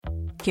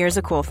Here's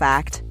a cool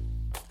fact.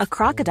 A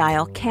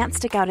crocodile can't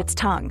stick out its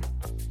tongue.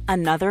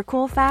 Another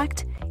cool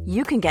fact,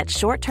 you can get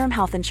short-term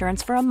health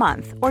insurance for a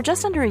month or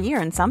just under a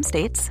year in some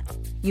states.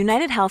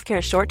 United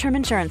Healthcare short-term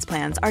insurance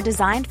plans are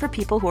designed for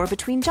people who are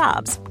between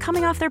jobs,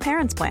 coming off their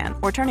parents' plan,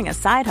 or turning a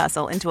side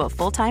hustle into a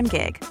full-time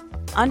gig.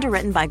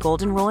 Underwritten by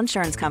Golden Rule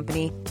Insurance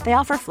Company, they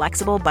offer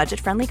flexible,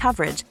 budget-friendly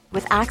coverage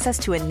with access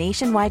to a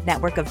nationwide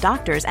network of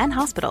doctors and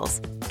hospitals.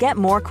 Get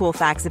more cool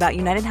facts about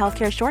United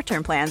Healthcare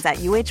short-term plans at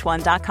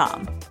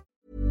uh1.com.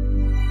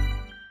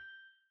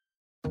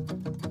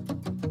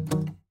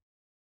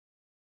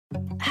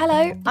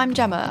 Hello, I'm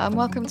Gemma, and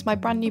welcome to my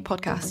brand new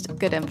podcast,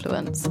 Good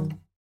Influence.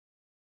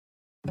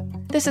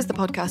 This is the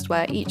podcast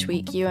where each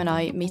week you and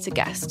I meet a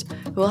guest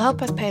who will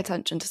help us pay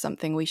attention to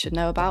something we should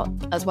know about,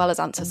 as well as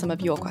answer some of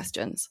your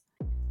questions.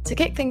 To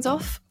kick things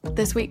off,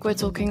 this week we're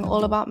talking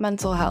all about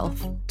mental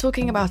health,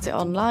 talking about it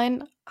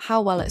online,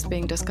 how well it's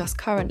being discussed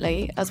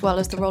currently, as well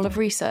as the role of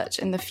research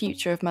in the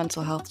future of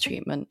mental health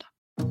treatment.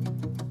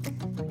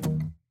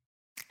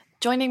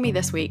 Joining me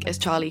this week is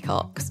Charlie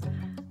Cox.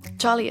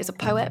 Charlie is a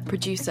poet,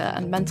 producer,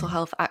 and mental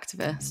health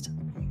activist.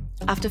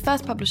 After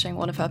first publishing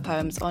one of her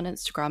poems on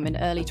Instagram in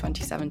early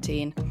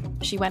 2017,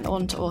 she went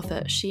on to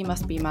author She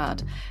Must Be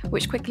Mad,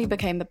 which quickly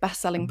became the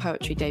best-selling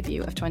poetry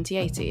debut of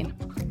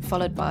 2018,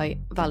 followed by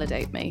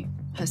Validate Me,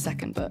 her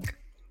second book,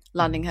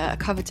 landing her a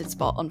coveted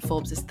spot on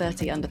Forbes'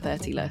 30 Under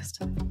 30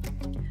 list.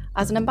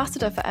 As an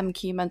ambassador for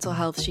MQ Mental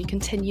Health, she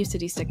continues to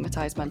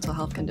destigmatise mental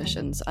health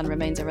conditions and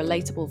remains a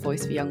relatable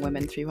voice for young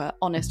women through her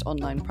honest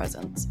online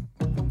presence.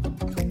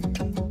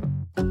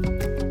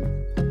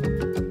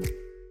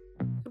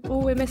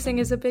 All we're missing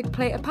is a big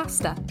plate of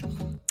pasta.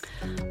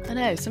 I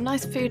know, some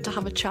nice food to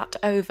have a chat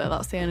over.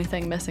 That's the only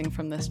thing missing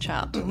from this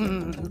chat.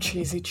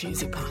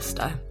 Cheesy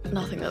pasta.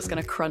 Nothing that's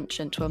going to crunch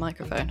into a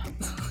microphone.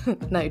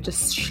 No,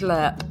 just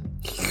slurp.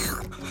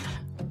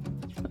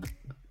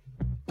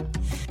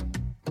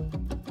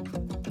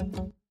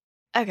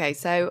 Okay,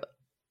 so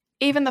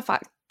even the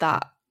fact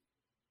that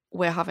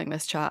we're having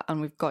this chat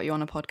and we've got you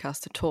on a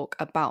podcast to talk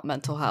about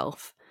mental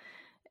health,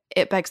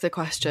 it begs the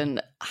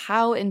question,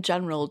 how in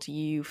general do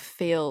you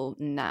feel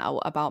now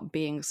about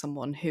being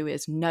someone who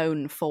is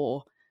known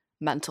for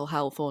mental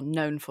health or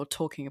known for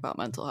talking about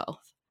mental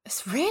health?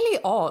 It's really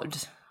odd.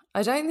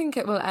 I don't think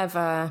it will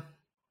ever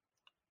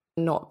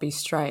not be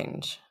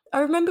strange. I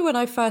remember when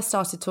I first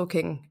started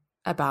talking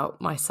about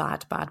my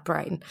sad, bad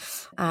brain,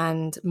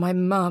 and my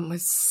mum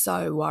was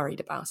so worried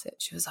about it.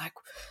 She was like,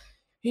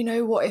 you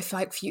know, what if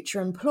like future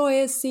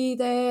employers see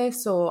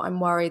this, or I'm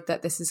worried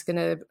that this is going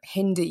to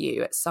hinder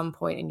you at some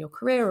point in your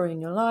career or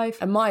in your life.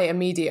 And my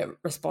immediate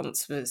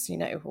response was, you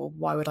know, well,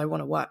 why would I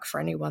want to work for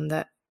anyone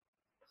that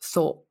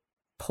thought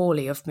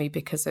poorly of me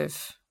because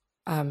of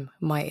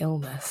my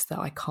illness that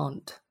I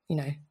can't, you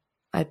know,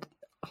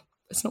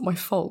 it's not my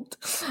fault.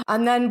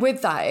 And then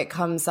with that, it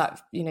comes that,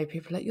 you know,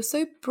 people are like, you're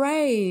so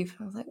brave.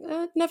 I was like,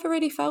 I never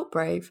really felt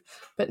brave.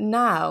 But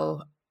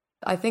now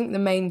I think the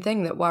main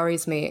thing that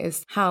worries me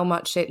is how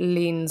much it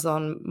leans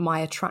on my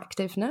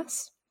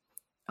attractiveness.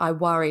 I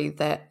worry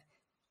that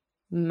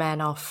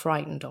men are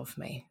frightened of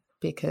me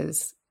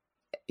because,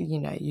 you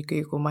know, you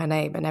Google my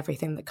name and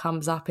everything that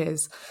comes up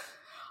is,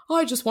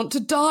 I just want to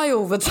die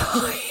all the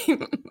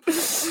time.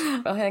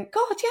 I think,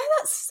 God, yeah,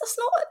 that's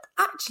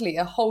not actually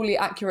a wholly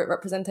accurate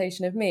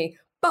representation of me.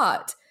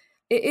 But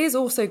it is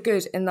also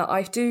good in that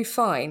I do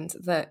find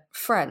that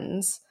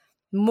friends,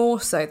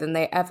 more so than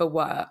they ever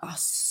were, are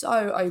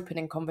so open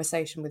in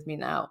conversation with me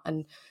now.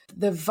 And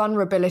the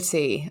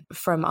vulnerability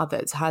from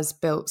others has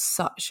built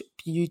such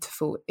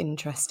beautiful,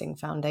 interesting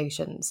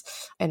foundations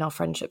in our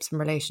friendships and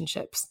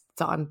relationships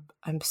that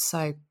I'm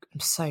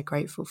so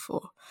grateful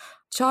for.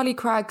 Charlie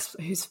Craggs,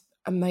 who's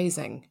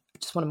amazing,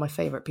 just one of my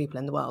favourite people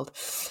in the world.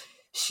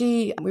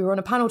 We were on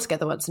a panel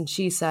together once and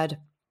she said,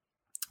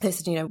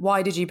 you know,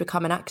 why did you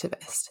become an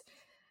activist?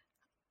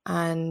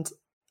 And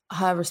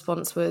her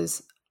response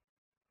was,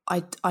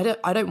 I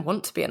don't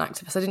want to be an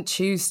activist. I didn't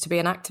choose to be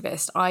an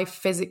activist. I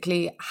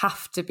physically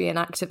have to be an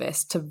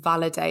activist to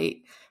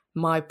validate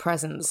my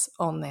presence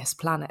on this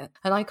planet.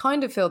 And I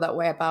kind of feel that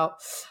way about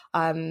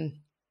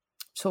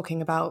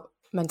talking about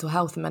mental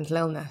health and mental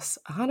illness.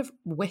 I kind of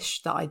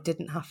wish that I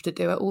didn't have to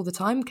do it all the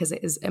time because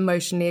it is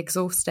emotionally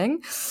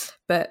exhausting.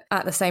 But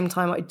at the same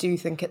time, I do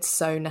think it's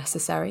so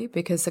necessary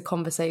because the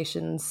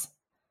conversations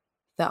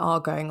that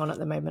are going on at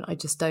the moment, I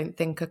just don't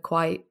think are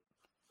quite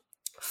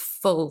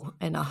full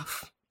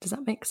enough. Does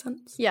that make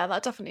sense? Yeah,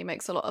 that definitely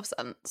makes a lot of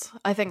sense.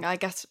 I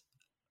guess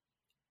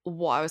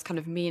what I was kind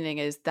of meaning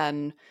is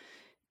then,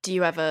 do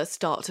you ever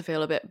start to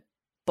feel a bit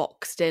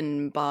boxed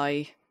in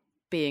by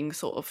being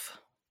sort of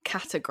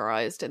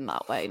categorized in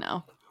that way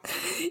now?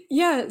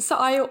 Yeah, so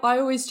I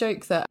always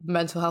joke that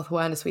Mental Health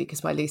Awareness Week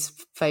is my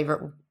least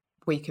favourite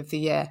week of the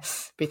year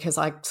because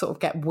I sort of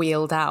get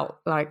wheeled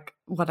out like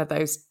one of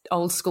those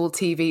old school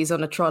TVs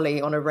on a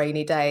trolley on a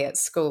rainy day at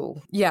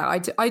school. Yeah,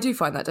 I do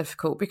find that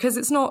difficult because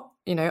it's not,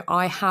 you know,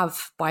 I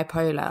have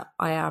bipolar.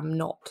 I am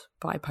not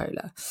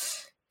bipolar,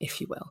 if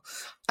you will.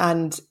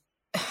 And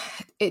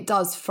it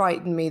does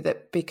frighten me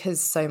that because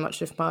so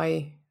much of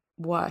my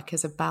work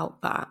is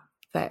about that.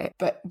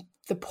 But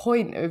the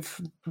point of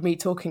me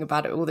talking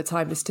about it all the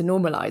time is to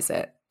normalize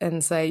it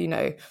and say, you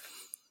know,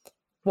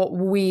 what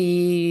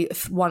we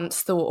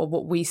once thought or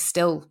what we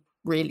still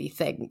really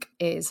think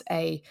is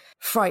a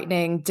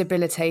frightening,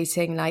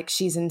 debilitating, like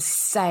she's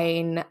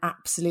insane,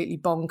 absolutely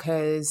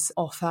bonkers,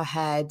 off her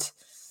head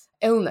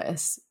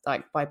illness,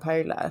 like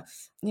bipolar.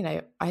 You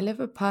know, I live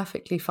a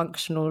perfectly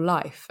functional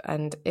life.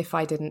 And if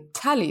I didn't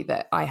tell you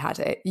that I had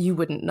it, you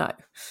wouldn't know.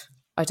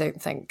 I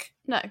don't think.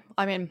 No,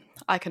 I mean,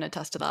 I can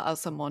attest to that as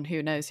someone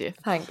who knows you.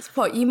 Thanks.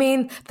 What, you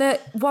mean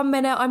that 1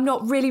 minute I'm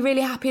not really,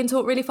 really happy and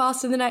talk really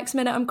fast and the next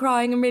minute I'm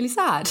crying and really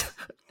sad?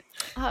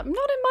 Not in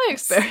my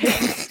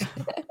experience.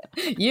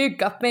 You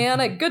got me on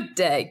a good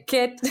day,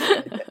 kid.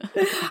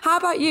 How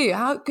about you?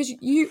 Because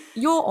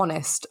you're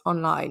honest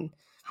online.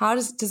 How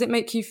does it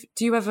make you,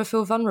 do you ever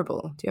feel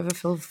vulnerable? Do you ever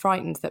feel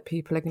frightened that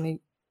people are going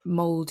to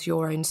mould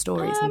your own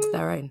stories into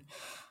their own?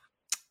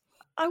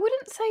 I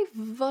wouldn't say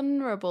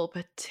vulnerable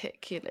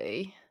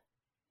particularly.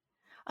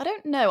 I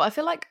don't know. I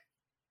feel like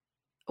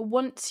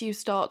once you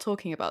start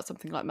talking about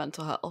something like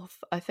mental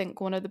health, I think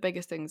one of the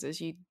biggest things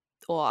is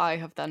I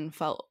have then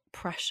felt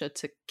pressure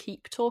to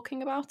keep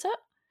talking about it,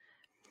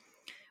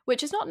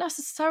 which is not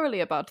necessarily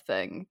a bad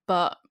thing,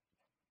 but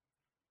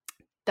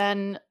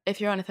then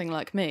if you're anything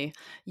like me,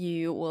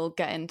 you will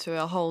get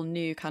into a whole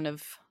new kind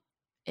of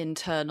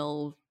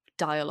internal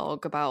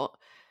dialogue about,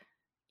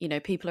 you know,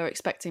 people are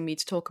expecting me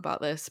to talk about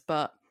this,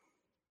 but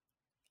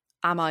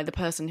am I the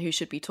person who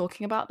should be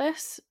talking about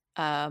this?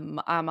 Am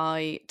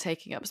I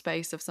taking up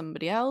space of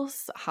somebody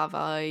else? Have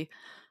I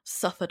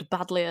suffered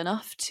badly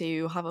enough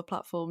to have a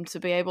platform to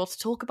be able to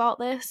talk about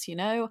this? You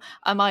know,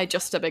 am I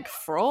just a big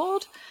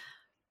fraud?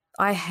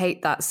 I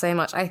hate that so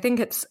much. I think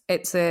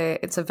it's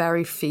a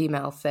very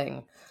female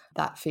thing,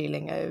 that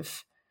feeling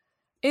of,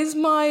 is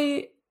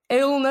my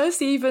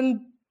illness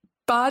even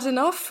bad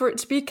enough for it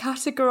to be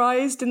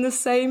categorized in the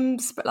same,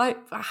 like,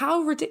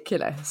 how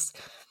ridiculous.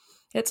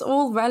 It's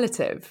all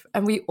relative,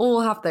 and we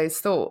all have those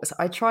thoughts.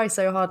 I try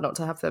so hard not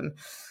to have them,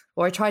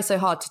 or I try so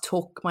hard to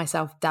talk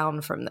myself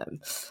down from them.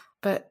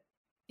 But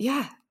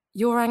yeah,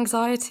 your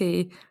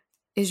anxiety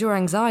is your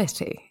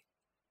anxiety.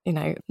 You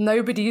know,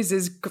 nobody's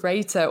is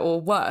greater or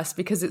worse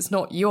because it's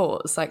not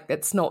yours. Like,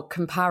 it's not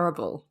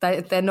comparable.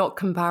 They're not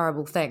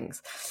comparable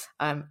things.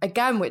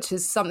 Again, which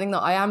is something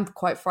that I am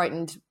quite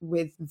frightened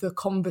with the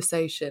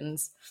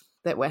conversations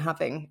that we're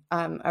having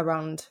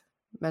around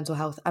mental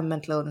health and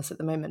mental illness at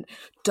the moment.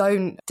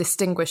 Don't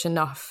distinguish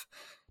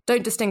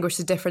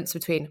the difference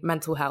between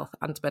mental health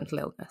and mental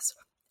illness.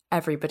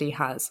 Everybody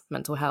has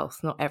mental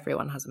health. Not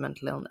everyone has a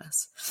mental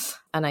illness.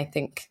 And I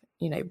think,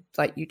 you know,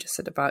 like you just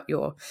said about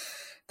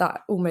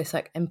that almost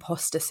like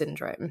imposter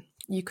syndrome,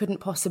 you couldn't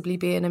possibly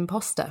be an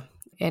imposter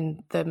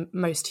in the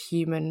most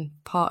human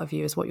part of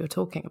you is what you're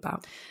talking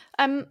about.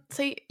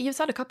 So you've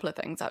said a couple of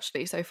things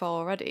actually so far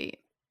already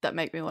that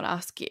make me want to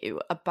ask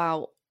you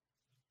about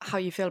how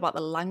you feel about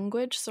the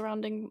language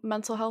surrounding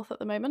mental health at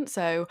the moment.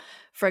 So,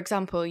 for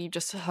example, you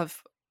just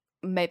have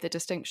made the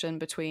distinction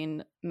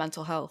between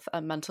mental health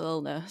and mental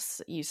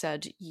illness. You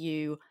said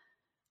you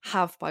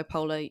have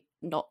bipolar,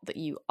 not that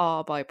you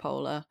are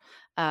bipolar.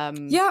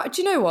 Yeah,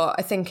 do you know what?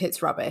 I think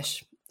it's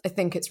rubbish. I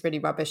think it's really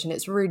rubbish and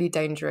it's really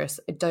dangerous.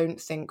 I don't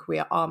think we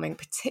are arming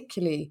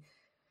particularly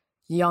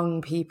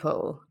young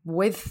people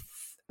with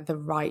the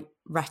right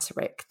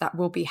rhetoric that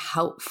will be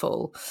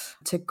helpful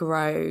to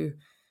grow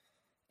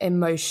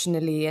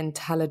emotionally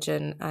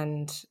intelligent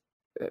and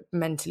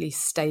mentally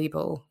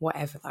stable,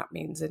 whatever that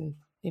means, and,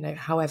 you know,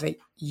 however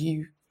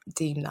you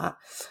deem that,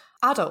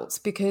 adults,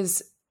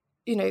 because,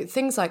 you know,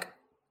 things like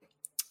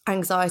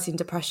anxiety and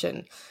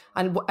depression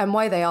and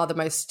why they are the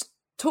most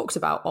talked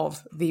about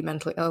of the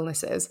mental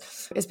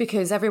illnesses is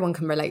because everyone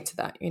can relate to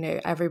that. You know,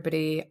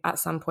 everybody at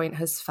some point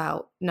has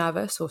felt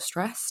nervous or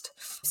stressed,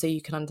 so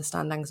you can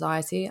understand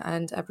anxiety,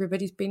 and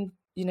everybody's been,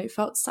 you know,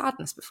 felt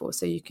sadness before,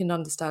 so you can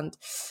understand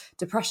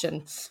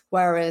depression.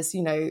 Whereas,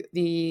 you know,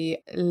 the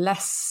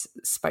less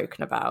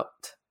spoken about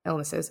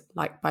illnesses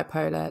like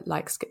bipolar,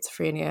 like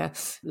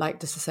schizophrenia, like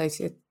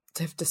dissociative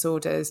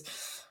disorders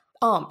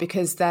aren't,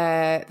 because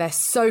they're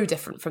so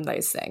different from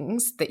those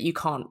things that you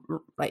can't,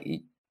 like,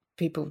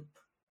 people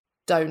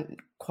don't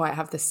quite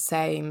have the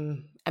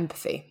same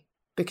empathy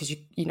because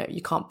you know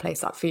you can't place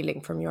that feeling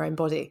from your own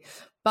body.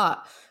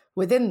 But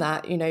within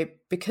that, you know,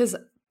 because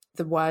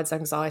the words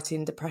anxiety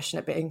and depression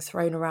are being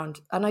thrown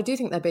around, and I do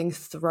think they're being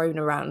thrown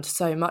around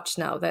so much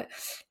now that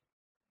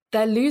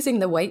they're losing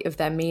the weight of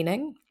their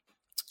meaning.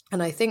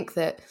 And I think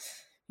that,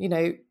 you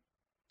know,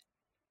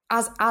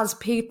 as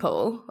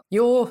people,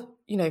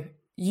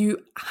 you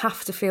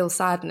have to feel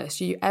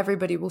sadness.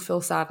 Everybody will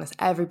feel sadness.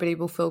 Everybody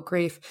will feel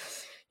grief.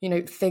 You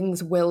know,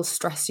 things will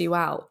stress you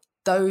out.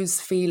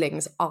 Those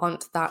feelings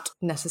aren't that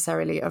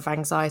necessarily of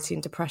anxiety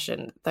and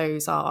depression.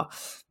 Those are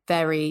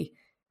very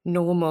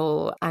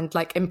normal and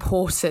like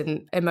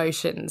important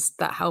emotions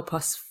that help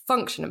us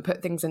function and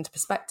put things into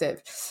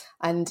perspective.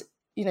 And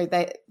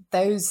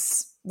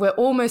we're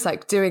almost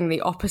like doing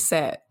the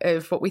opposite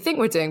of what we think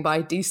we're doing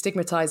by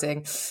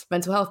destigmatizing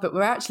mental health, but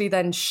we're actually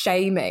then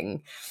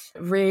shaming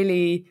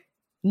really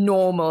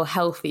normal,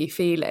 healthy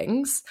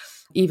feelings,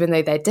 even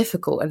though they're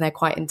difficult and they're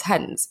quite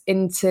intense,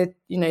 into,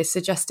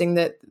 suggesting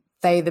that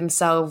they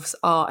themselves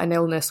are an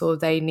illness or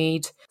they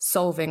need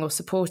solving or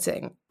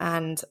supporting.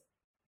 And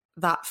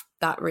that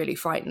really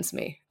frightens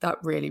me. That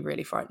really,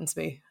 really frightens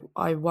me.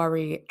 I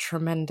worry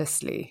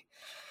tremendously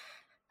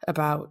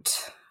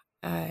about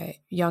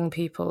young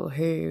people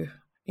who,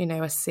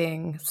 are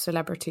seeing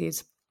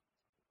celebrities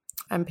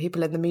and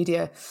people in the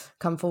media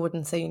come forward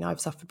and say,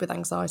 I've suffered with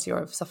anxiety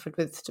or I've suffered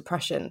with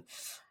depression.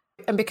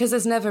 And because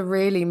there's never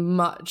really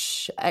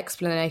much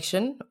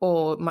explanation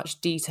or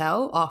much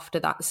detail after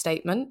that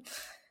statement,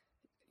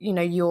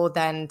 you're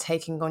then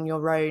taking on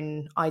your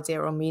own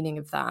idea or meaning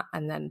of that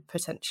and then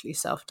potentially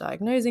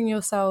self-diagnosing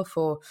yourself,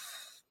 or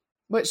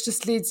which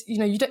just leads,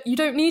 you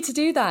don't need to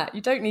do that. You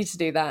don't need to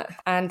do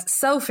that. And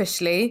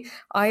selfishly,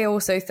 I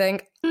also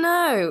think,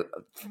 no,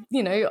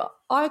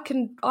 I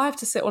have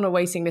to sit on a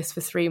waiting list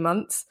for 3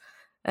 months.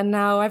 And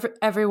now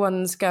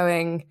everyone's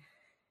going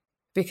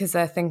because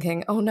they're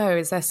thinking, oh no,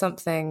 is there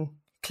something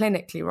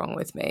clinically wrong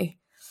with me?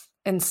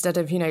 Instead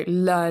of,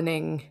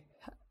 learning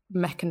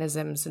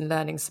mechanisms and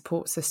learning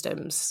support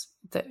systems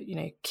that,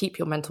 keep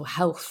your mental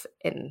health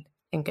in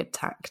good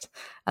tact,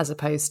 as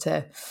opposed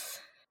to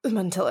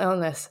mental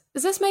illness.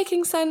 Is this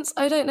making sense?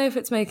 I don't know if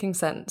it's making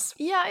sense.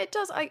 Yeah, it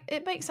does.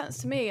 It makes sense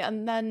to me.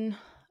 And then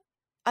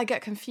I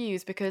get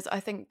confused because I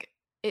think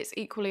it's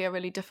equally a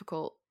really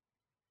difficult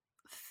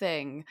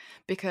thing,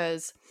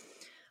 because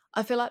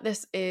I feel like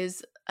this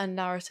is a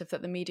narrative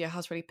that the media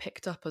has really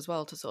picked up as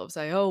well, to sort of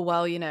say, oh,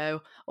 well,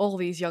 all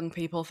these young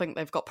people think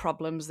they've got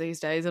problems these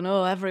days, and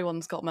oh,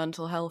 everyone's got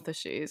mental health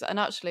issues. And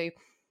actually,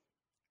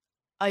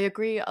 I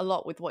agree a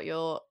lot with what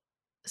you're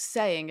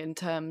saying in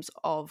terms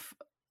of,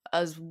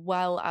 as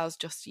well as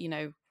just,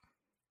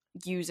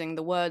 using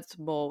the words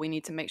more, we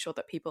need to make sure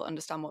that people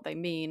understand what they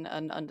mean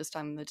and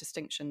understand the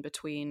distinction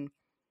between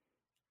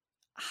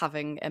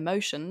having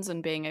emotions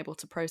and being able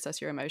to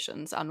process your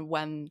emotions and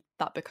when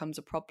that becomes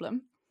a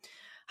problem.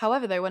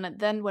 However, though,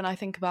 when I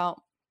think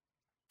about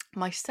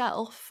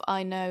myself,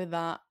 I know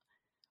that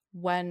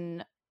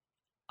when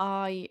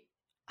I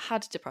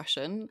had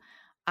depression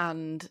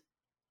and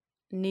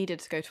needed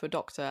to go to a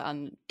doctor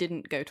and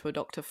didn't go to a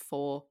doctor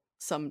for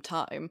some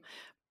time,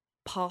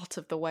 part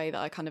of the way that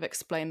I kind of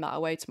explained that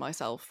away to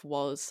myself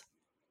was,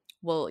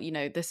 well,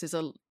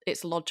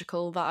 it's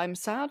logical that I'm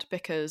sad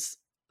because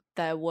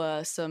there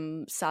were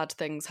some sad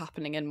things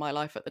happening in my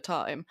life at the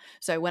time.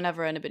 So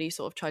whenever anybody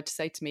sort of tried to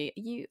say to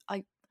me,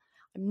 I'm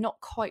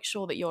not quite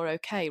sure that you're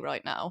okay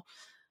right now,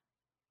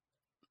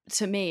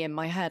 to me, in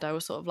my head, I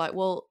was sort of like,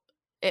 well,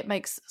 it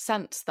makes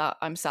sense that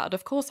I'm sad.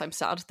 Of course I'm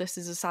sad. This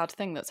is a sad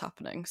thing that's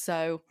happening.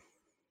 So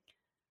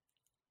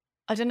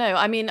I don't know.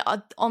 I mean,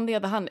 on the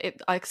other hand,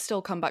 I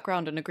still come back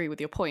around and agree with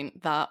your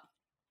point that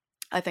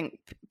I think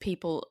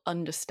people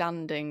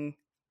understanding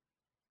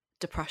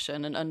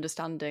depression and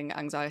understanding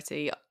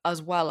anxiety,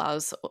 as well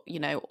as,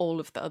 all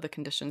of the other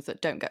conditions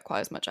that don't get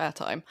quite as much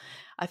airtime,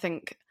 I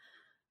think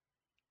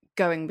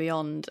going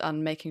beyond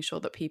and making sure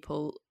that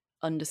people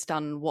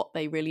understand what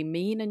they really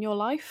mean in your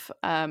life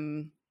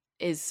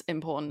is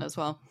important as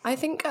well. I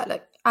think,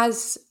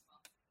 as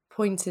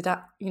pointed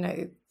at,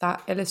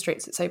 that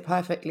illustrates it so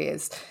perfectly,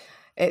 is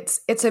it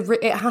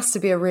has to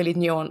be a really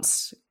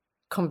nuanced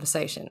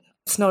conversation.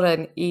 It's not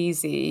an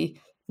easy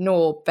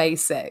nor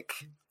basic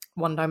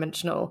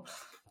one-dimensional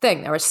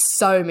thing. There are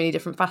so many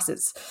different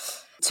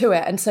facets to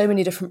it and so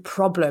many different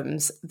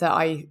problems that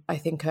I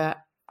think are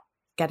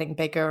getting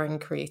bigger and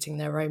creating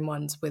their own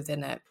ones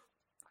within it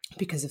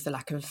because of the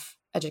lack of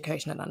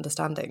education and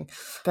understanding.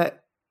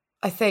 But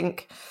I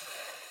think,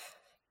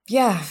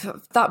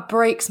 that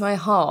breaks my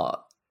heart,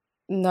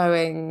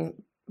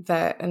 knowing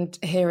that and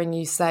hearing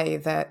you say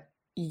that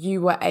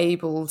you were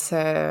able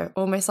to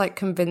almost like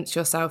convince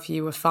yourself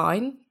you were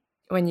fine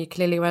when you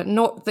clearly weren't.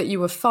 Not that you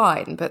were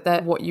fine, but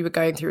that what you were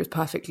going through was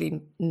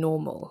perfectly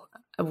normal,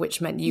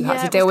 which meant you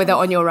had to deal with it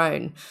on your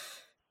own.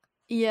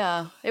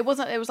 Yeah, it was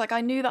like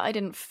I knew that I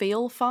didn't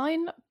feel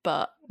fine,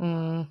 but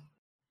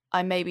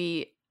I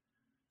maybe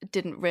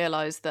didn't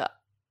realise that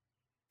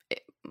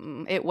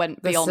it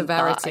went beyond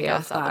that, I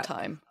guess, at the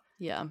time.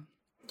 Yeah.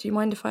 Do you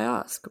mind if I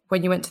ask,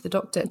 when you went to the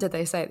doctor, did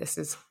they say this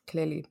is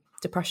clearly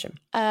depression?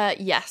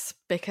 Yes,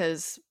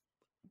 because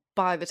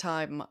by the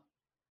time...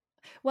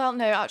 Well,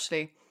 no,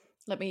 actually,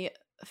 let me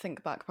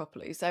think back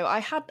properly. So I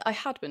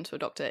had been to a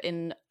doctor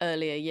in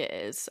earlier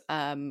years,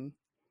 and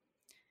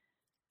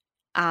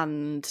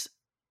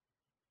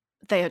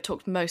they had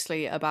talked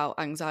mostly about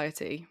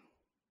anxiety,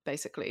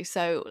 basically.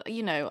 So,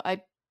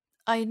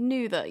 I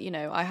knew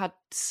that, I had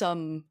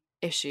some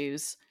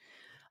issues,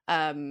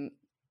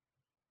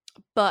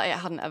 but it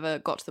hadn't ever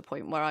got to the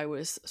point where I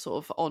was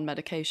sort of on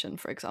medication,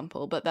 for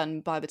example. But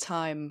then by the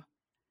time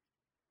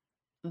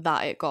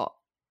that it got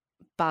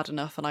bad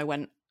enough and I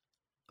went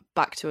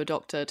back to a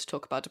doctor to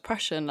talk about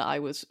depression, I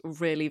was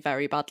really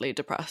very badly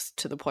depressed,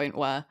 to the point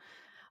where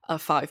a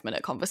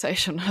 5-minute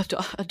conversation,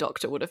 a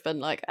doctor would have been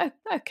like, oh,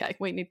 okay,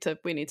 we need to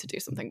do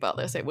something about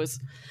this. It was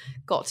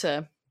got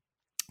to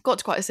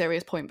quite a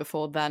serious point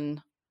before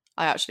then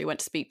I actually went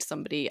to speak to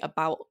somebody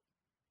about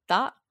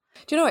that.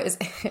 Do you know what?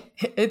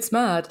 It's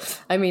mad.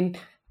 I mean,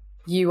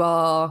 you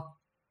are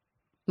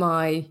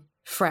my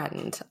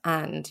friend,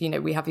 and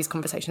we have these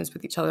conversations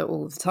with each other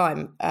all the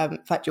time. In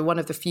fact, you're one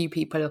of the few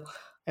people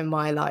in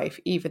my life,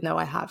 even though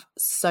I have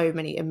so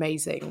many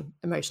amazing,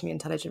 emotionally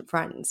intelligent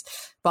friends.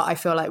 But I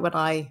feel like when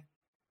I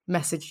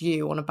message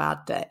you on a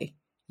bad day,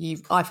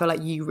 I feel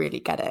like you really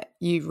get it.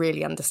 You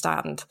really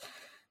understand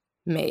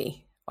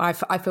me. I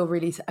feel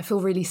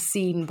really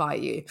seen by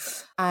you,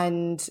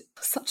 and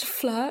such a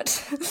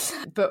flirt.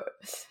 But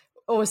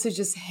also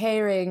just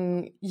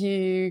hearing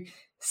you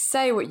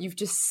say what you've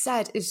just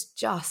said is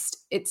just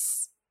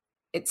it's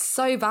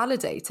so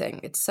validating.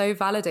 It's so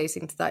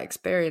validating to that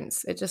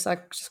experience. I just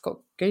got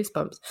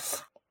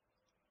goosebumps.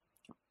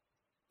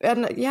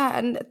 And yeah,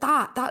 and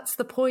that's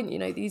the point.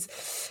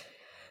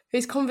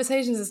 These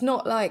conversations. It's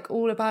not like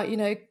all about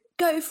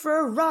go for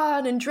a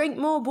run and drink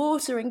more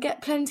water and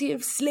get plenty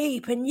of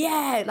sleep and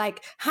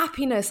like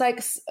happiness.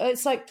 Like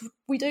it's like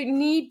we don't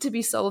need to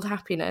be sold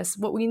happiness.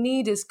 What we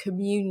need is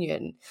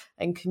communion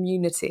and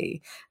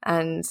community,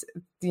 and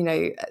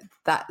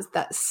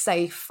that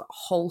safe,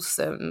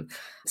 wholesome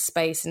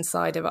space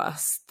inside of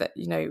us that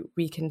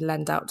we can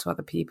lend out to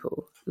other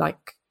people,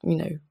 like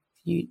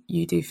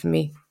you do for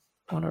me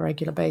on a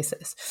regular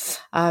basis,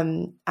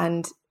 and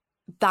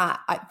that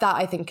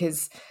I think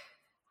is.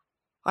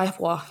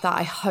 That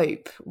I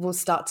hope will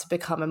start to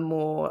become a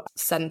more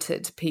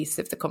centered piece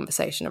of the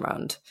conversation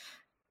around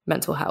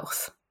mental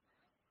health.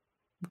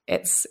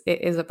 It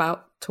is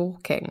about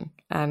talking,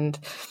 and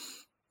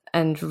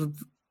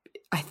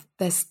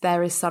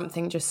there is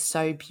something just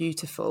so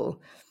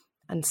beautiful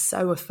and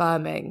so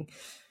affirming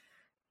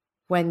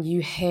when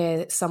you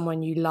hear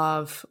someone you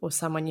love or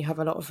someone you have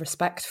a lot of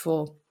respect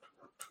for,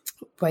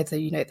 whether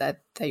they're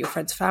your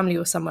friend's family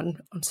or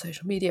someone on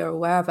social media or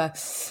wherever,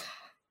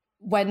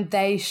 when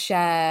they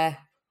share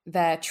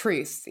their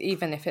truth,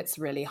 even if it's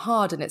really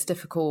hard and it's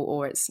difficult,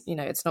 or it's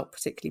it's not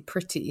particularly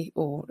pretty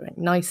or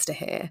nice to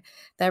hear,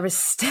 there is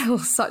still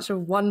such a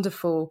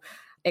wonderful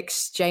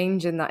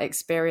exchange in that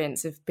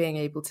experience of being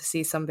able to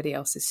see somebody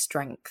else's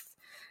strength,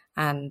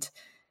 and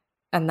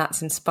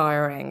that's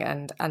inspiring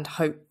and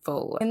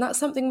hopeful. And that's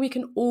something we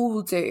can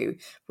all do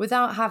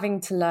without having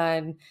to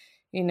learn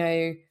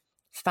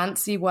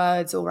fancy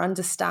words or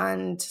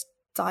understand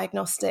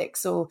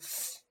diagnostics or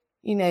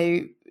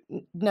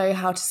know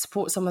how to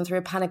support someone through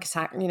a panic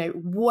attack,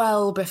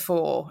 well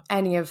before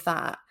any of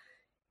that.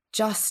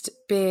 Just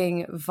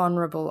being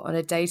vulnerable on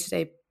a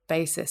day-to-day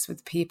basis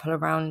with people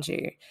around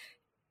you,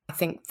 I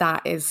think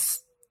that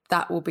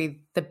will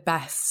be the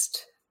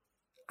best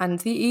and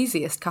the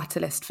easiest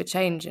catalyst for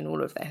change in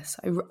all of this.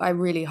 I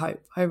really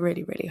hope. I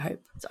really, really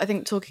hope. So I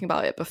think talking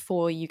about it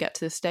before you get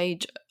to the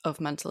stage of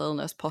mental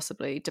illness,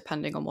 possibly,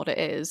 depending on what it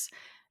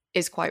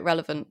is quite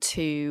relevant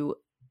to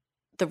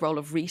the role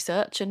of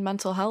research in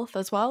mental health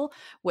as well,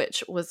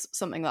 which was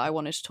something that I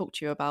wanted to talk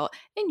to you about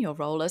in your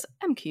role as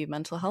MQ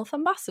Mental Health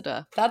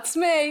Ambassador. That's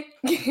me.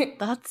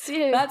 That's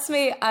you. That's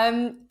me.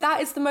 That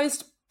is the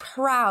most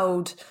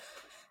proud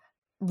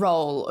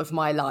role of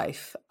my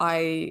life.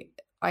 I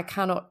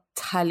cannot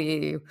tell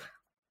you.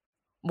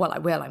 Well, I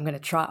will. I'm going to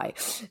try,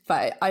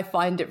 but I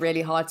find it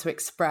really hard to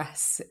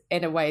express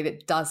in a way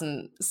that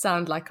doesn't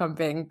sound like I'm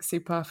being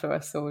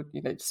superfluous or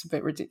just a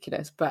bit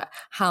ridiculous. But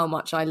how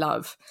much I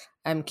love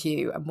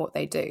MQ and what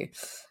they do.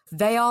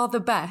 They are the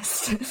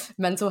best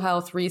mental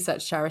health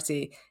research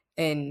charity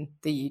in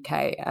the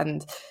UK,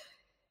 and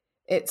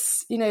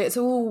it's it's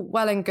all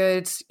well and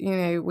good.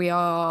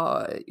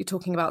 You're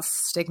talking about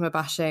stigma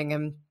bashing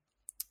and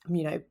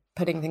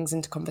putting things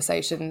into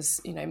conversations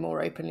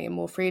more openly and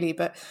more freely,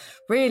 but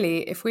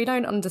really, if we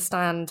don't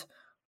understand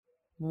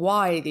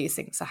why these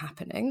things are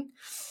happening,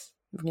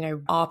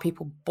 are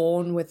people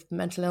born with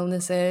mental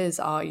illnesses?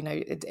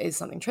 Is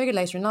something triggered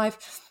later in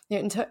life?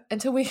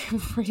 Until we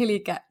really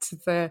get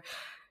to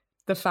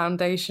the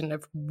foundation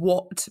of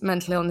what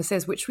mental illness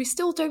is, which we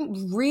still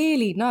don't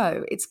really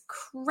know. It's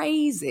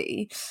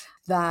crazy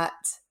that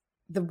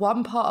the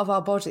one part of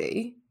our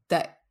body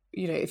that,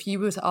 if you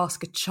were to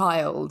ask a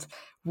child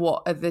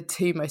what are the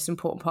two most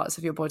important parts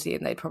of your body,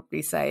 and they'd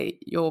probably say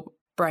your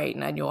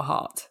brain and your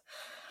heart.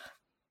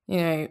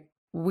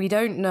 We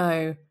don't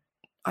know,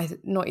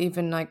 not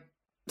even like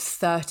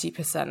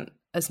 30%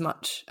 as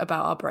much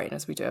about our brain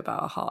as we do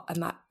about our heart.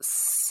 And that's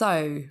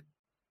so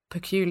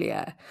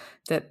peculiar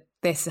that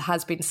this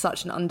has been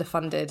such an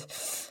underfunded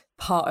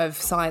part of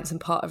science and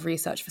part of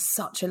research for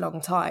such a long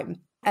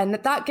time. And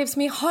that gives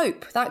me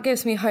hope. That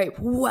gives me hope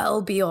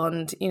well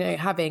beyond,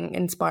 having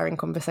inspiring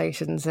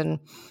conversations and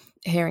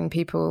hearing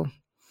people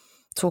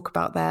talk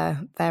about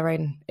their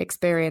own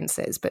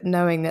experiences, but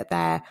knowing that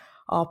there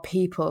are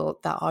people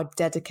that are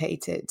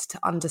dedicated to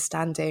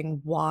understanding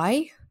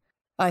why.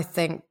 I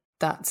think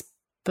that's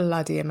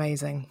bloody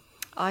amazing.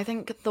 I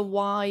think the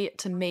why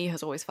to me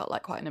has always felt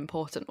like quite an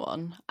important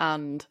one.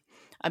 And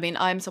I mean,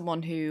 I'm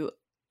someone who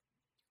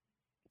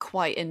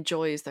quite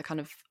enjoys the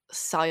kind of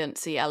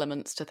sciencey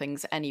elements to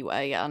things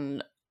anyway,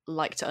 and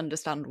like to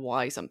understand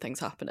why something's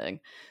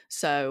happening.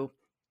 So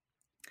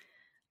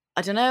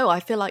I don't know, I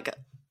feel like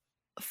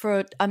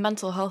for a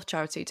mental health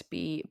charity to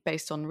be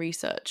based on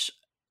research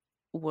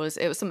was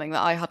something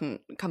that I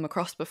hadn't come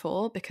across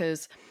before,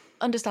 because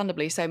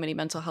understandably so many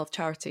mental health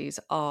charities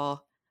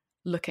are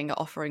looking at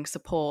offering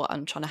support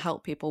and trying to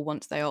help people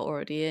once they are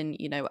already in,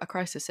 you know, a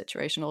crisis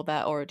situation or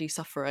they're already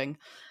suffering.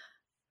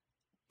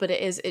 But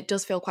it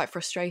does feel quite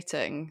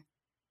frustrating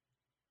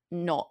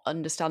not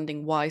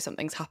understanding why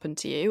something's happened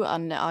to you.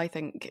 And I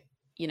think,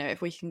 you know,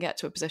 if we can get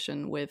to a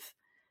position with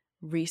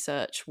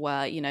research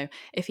where, you know,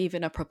 if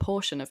even a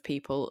proportion of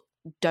people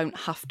don't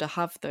have to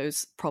have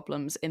those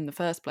problems in the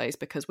first place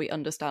because we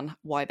understand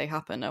why they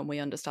happen and we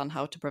understand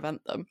how to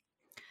prevent them,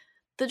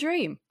 the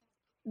dream.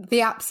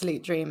 The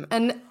absolute dream.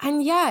 And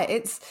yeah,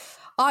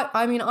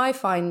 I mean, I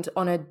find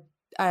on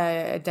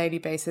a daily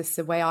basis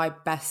the way I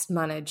best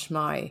manage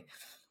my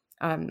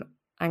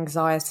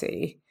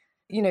anxiety,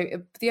 you know,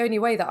 the only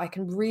way that I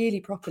can really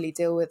properly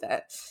deal with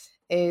it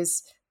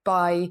is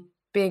by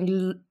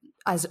being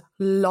as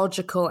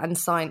logical and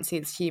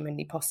sciencey as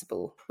humanly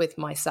possible with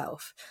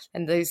myself.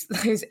 And those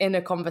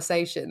inner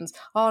conversations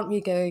aren't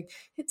me going,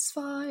 it's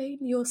fine,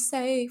 you're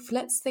safe,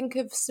 let's think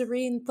of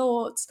serene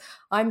thoughts.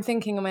 I'm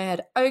thinking in my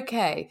head,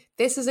 okay,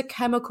 this is a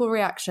chemical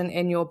reaction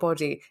in your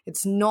body.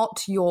 It's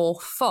not your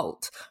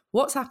fault.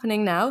 What's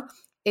happening now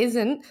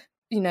isn't,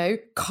 you know,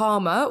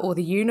 karma or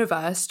the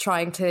universe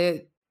trying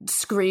to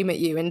scream at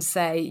you and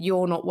say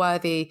you're not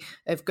worthy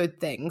of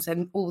good things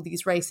and all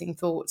these racing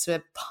thoughts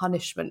are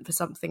punishment for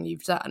something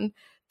you've done.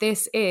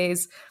 This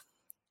is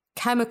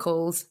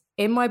chemicals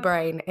in my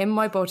brain, in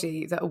my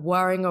body, that are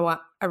whirring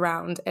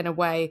around in a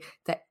way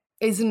that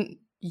isn't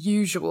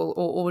usual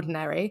or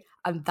ordinary,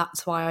 and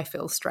that's why I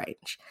feel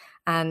strange.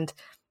 And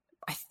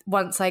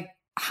once I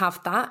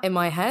have that in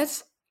my head,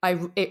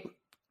 it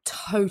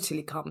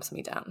totally calms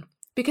me down,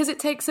 because it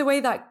takes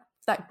away that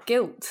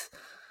guilt.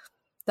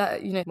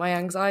 That, you know, my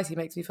anxiety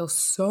makes me feel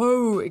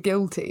so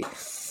guilty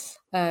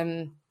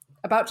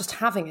about just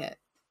having it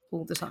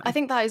all the time. I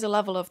think that is a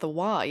level of the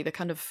why, the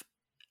kind of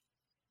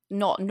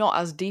not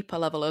as deep a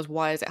level as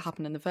why has it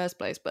happened in the first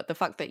place, but the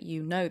fact that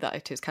you know that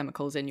it is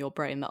chemicals in your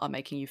brain that are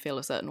making you feel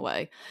a certain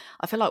way.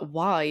 I feel like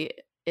why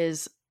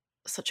is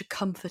such a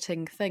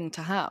comforting thing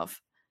to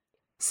have.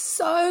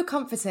 So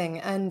comforting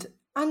and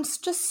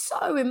just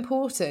so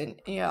important.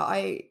 You know,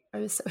 I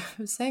was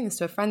saying this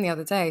to a friend the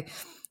other day.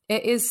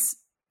 It is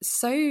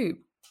so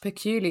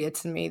peculiar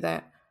to me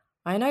that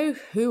I know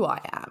who I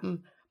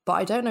am, but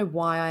I don't know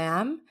why I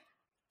am,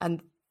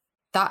 and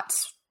that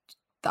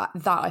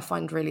I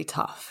find really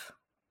tough.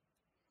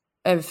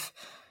 Of,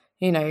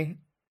 you know,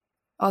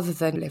 other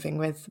than living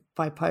with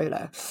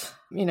bipolar,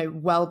 you know,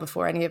 well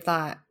before any of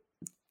that,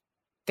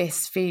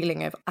 this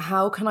feeling of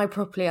how can I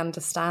properly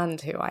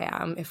understand who I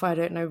am if I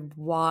don't know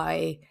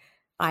why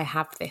I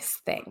have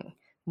this thing?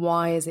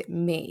 Why is it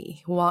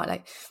me? Why,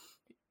 like,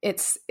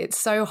 it's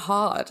so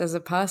hard as a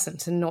person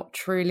to not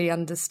truly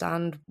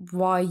understand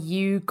why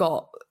you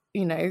got,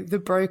 you know, the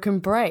broken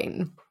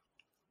brain.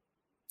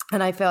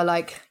 And I feel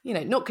like, you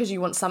know, not because you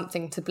want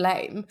something to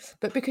blame,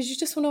 but because you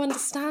just want to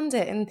understand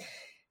it and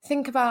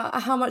think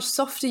about how much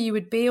softer you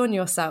would be on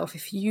yourself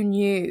if you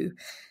knew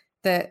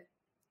that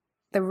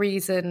the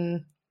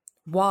reason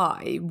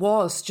why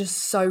was just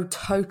so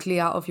totally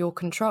out of your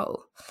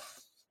control.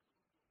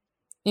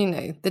 You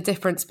know, the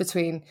difference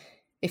between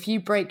if you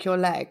break your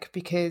leg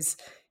because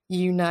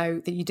you know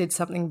that you did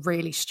something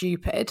really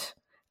stupid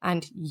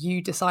and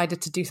you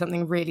decided to do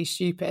something really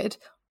stupid,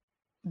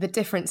 the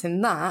difference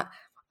in that,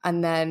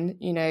 and then,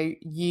 you know,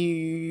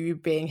 you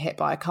being hit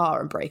by a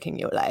car and breaking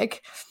your leg,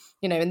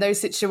 you know, in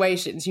those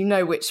situations, you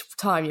know which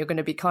time you're going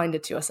to be kinder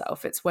to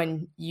yourself. It's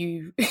when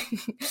you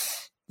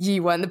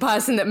you weren't the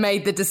person that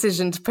made the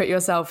decision to put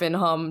yourself in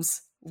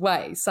harm's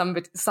way.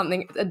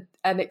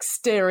 An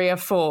exterior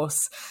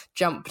force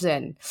jumped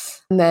in,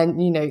 and then,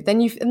 you know, then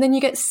you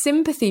get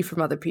sympathy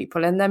from other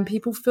people, and then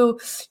people feel,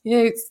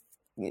 you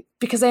know,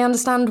 because they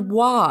understand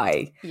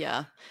why.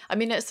 Yeah, I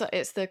mean,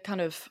 it's the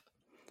kind of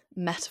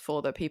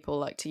metaphor that people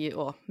like to use,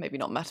 or maybe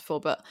not metaphor,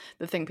 but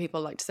the thing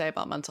people like to say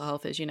about mental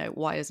health is, you know,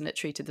 why isn't it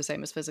treated the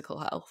same as physical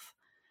health?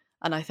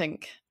 And I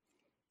think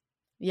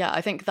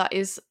that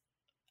is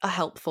a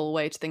helpful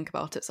way to think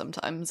about it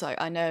sometimes.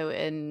 I know,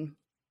 in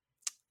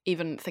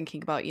even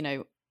thinking about, you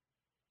know,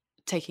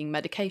 taking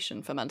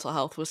medication for mental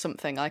health was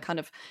something I kind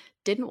of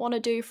didn't want to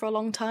do for a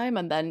long time,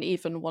 and then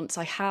even once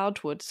I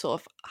had, would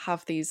sort of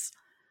have these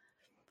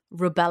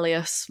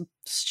rebellious,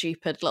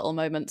 stupid little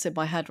moments in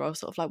my head where I was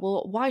sort of like,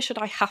 well, why should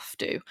I have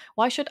to?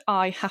 Why should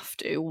I have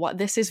to? What?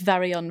 This is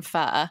very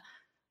unfair.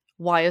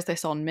 Why is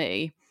this on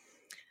me?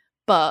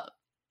 But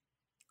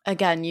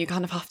again, you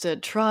kind of have to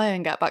try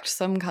and get back to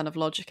some kind of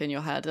logic in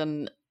your head.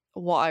 And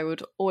what I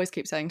would always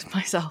keep saying to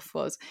myself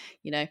was,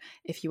 you know,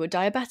 if you were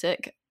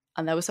diabetic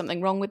and there was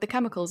something wrong with the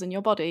chemicals in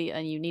your body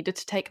and you needed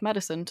to take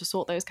medicine to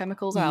sort those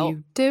chemicals out,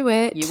 you do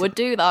it. You would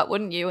do that,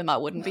 wouldn't you? And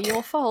that wouldn't be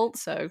your fault.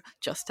 So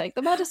just take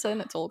the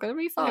medicine. It's all going to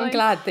be fine. I'm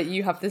glad that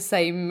you have the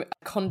same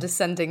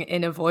condescending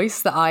inner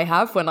voice that I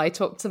have when I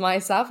talk to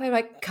myself. I'm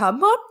like,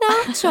 come on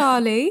now,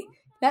 Charlie.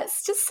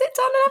 Let's just sit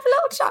down and have a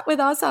little chat with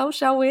ourselves,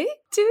 shall we?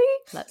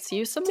 Let's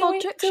use some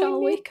logic,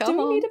 shall we? Come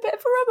on. Do we need a bit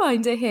of a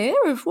reminder here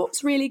of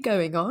what's really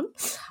going on?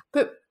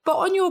 But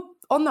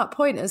on that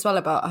point as well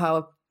about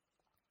how,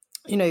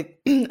 you know,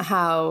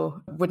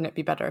 how wouldn't it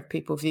be better if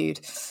people viewed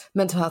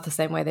mental health the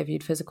same way they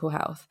viewed physical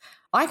health?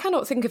 I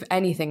cannot think of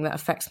anything that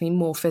affects me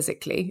more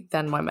physically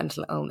than my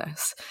mental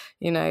illness,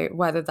 you know,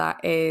 whether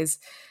that is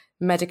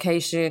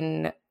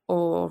medication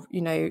or,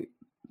 you know,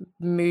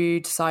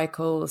 mood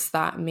cycles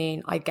that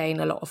mean I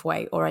gain a lot of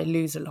weight or I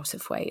lose a lot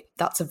of weight.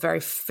 That's a very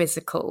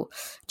physical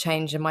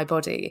change in my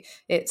body.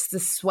 It's the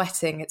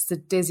sweating, it's the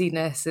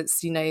dizziness,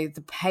 it's, you know,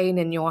 the pain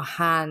in your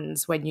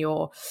hands when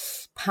you're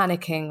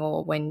panicking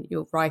or when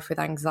you're rife with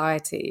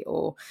anxiety,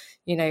 or,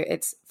 you know,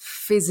 it's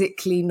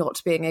physically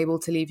not being able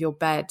to leave your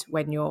bed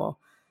when you're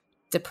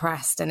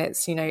depressed. And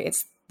it's, you know,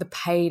 it's the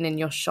pain in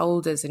your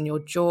shoulders and your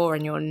jaw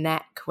and your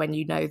neck when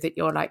you know that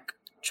you're like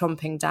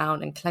chomping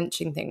down and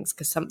clenching things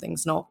because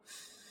something's not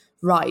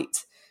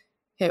right.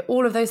 You know,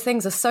 all of those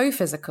things are so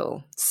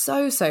physical,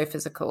 so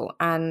physical.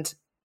 And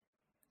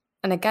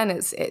again,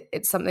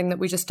 it's something that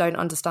we just don't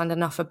understand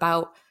enough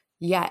about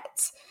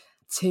yet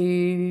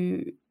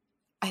to,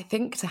 I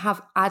think, to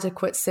have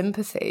adequate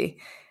sympathy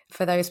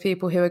for those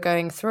people who are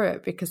going through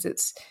it, because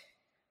it's,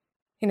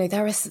 you know,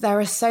 there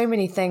are so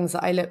many things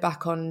that I look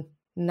back on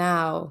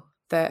now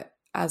that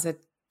as a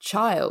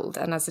child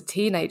and as a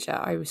teenager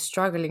I was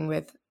struggling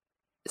with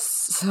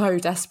so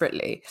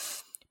desperately,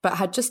 but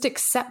had just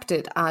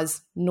accepted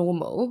as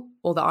normal,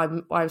 or that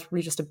I was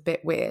really just a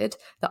bit weird,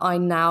 that I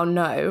now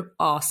know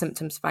are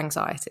symptoms of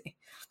anxiety.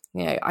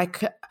 You know, I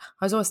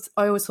always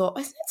thought,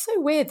 isn't it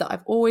so weird that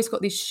I've always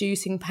got these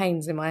shooting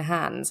pains in my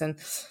hands, and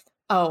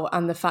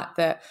the fact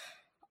that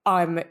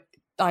I'm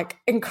like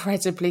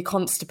incredibly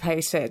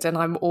constipated and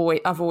I've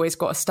always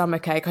got a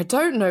stomach ache. I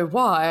don't know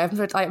why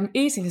I'm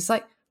eating. It's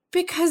like,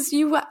 because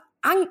you were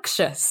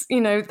anxious.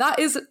 You know, that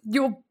is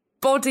your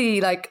body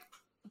like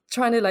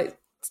trying to like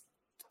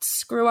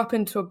screw up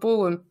into a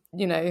ball and,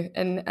 you know,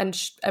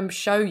 and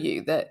show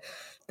you that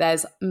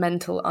there's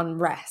mental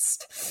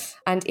unrest.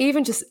 And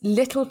even just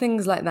little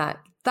things like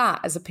that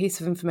as a piece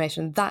of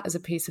information, that as a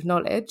piece of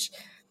knowledge,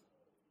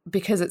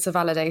 because it's a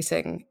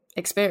validating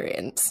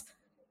experience,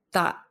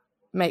 that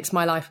makes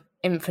my life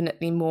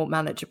infinitely more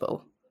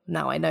manageable.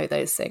 Now I know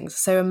those things.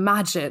 So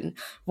imagine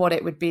what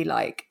it would be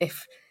like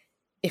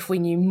if we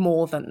knew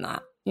more than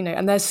that. You know,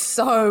 and there's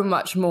so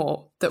much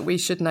more that we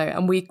should know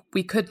and we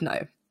could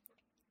know.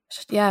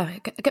 I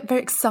get very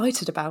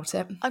excited about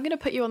it. I'm going to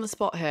put you on the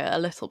spot here a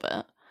little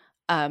bit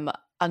and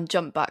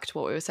jump back to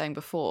what we were saying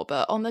before.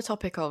 But on the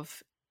topic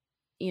of,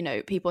 you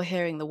know, people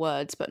hearing the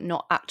words but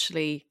not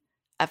actually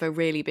ever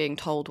really being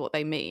told what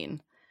they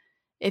mean,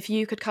 if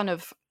you could kind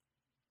of,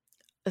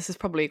 this is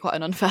probably quite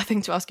an unfair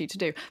thing to ask you to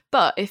do,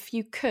 but if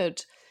you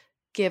could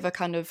give a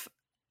kind of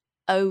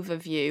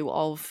overview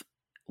of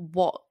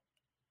what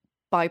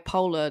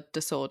bipolar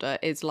disorder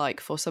is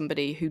like for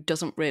somebody who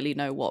doesn't really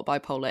know what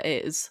bipolar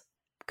is,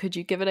 could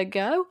you give it a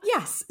go?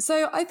 Yes.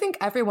 So I think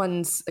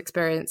everyone's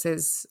experience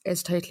is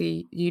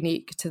totally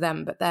unique to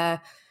them,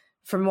 but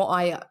from what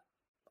I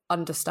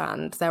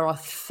understand, there are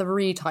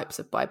 3 types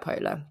of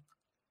bipolar,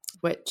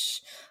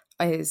 which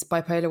is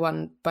bipolar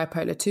 1,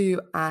 bipolar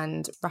 2,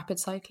 and rapid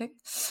cycling.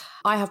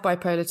 I have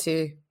bipolar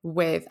 2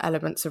 with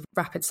elements of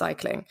rapid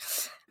cycling,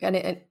 and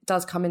it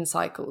does come in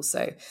cycles.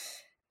 So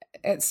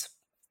it's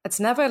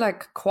never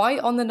like quite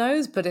on the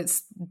nose, but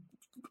it's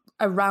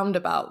around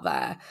about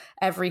there.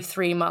 Every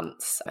 3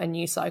 months, a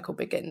new cycle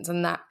begins.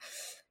 And that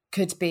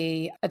could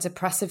be a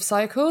depressive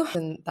cycle.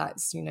 And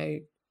that's, you know,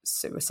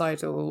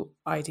 suicidal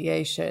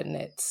ideation.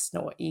 It's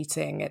not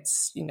eating.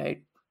 It's, you know,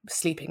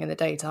 sleeping in the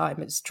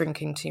daytime. It's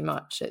drinking too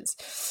much.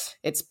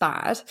 It's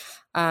bad,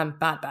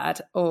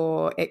 bad.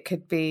 Or it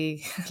could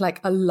be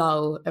like a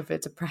lull of a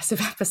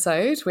depressive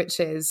episode, which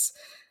is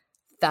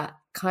that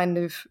kind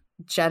of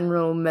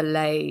general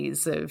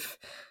malaise of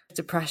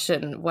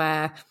depression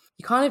where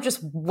you kind of just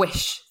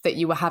wish that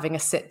you were having a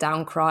sit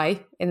down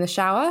cry in the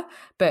shower,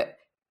 but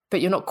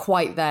you're not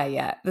quite there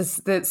yet.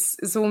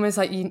 It's almost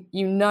like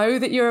you know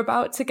that you're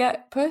about to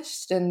get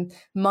pushed, and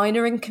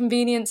minor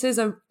inconveniences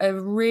are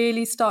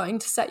really starting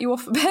to set you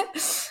off a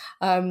bit.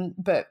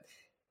 But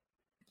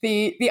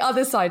the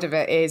other side of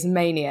it is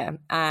mania,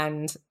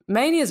 and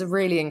mania is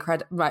really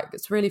incredible. Right,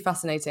 it's really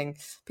fascinating.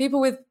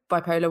 People with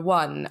bipolar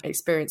 1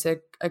 experience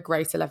a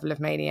greater level of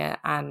mania,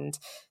 and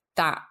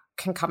that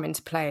can come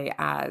into play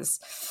as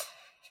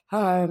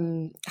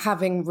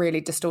having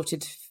really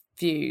distorted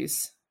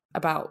views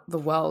about the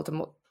world and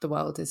what the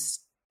world is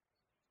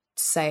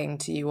saying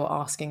to you or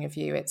asking of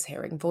you. It's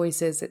hearing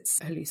voices,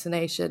 it's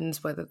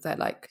hallucinations, whether they're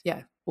like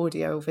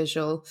audio or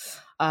visual,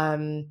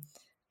 and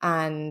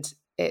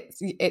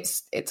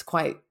it's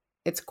quite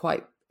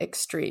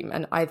extreme,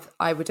 and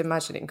I would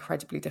imagine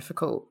incredibly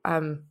difficult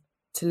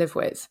to live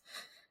with.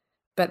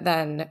 But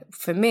then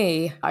for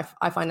me,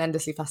 I find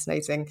endlessly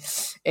fascinating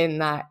in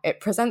that it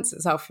presents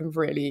itself in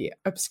really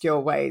obscure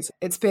ways.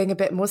 It's being a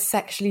bit more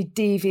sexually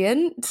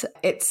deviant.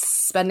 It's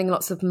spending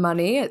lots of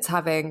money. It's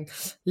having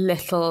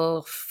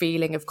little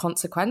feeling of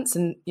consequence.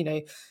 And, you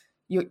know,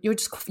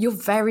 you're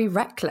very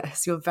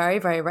reckless. You're very,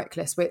 very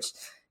reckless, which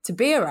to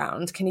be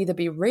around can either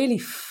be really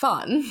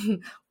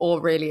fun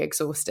or really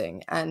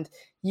exhausting. And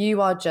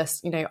you are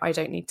just, you know, I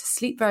don't need to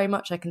sleep very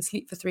much. I can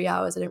sleep for 3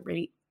 hours. I don't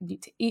really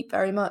need to eat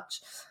very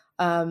much.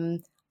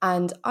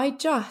 And I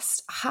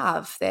just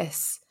have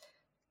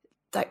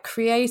that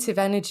creative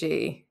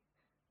energy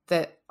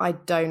that I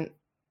don't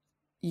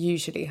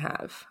usually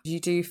have.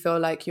 You do feel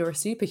like you're a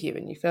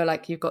superhuman. You feel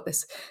like you've got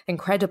this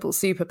incredible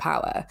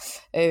superpower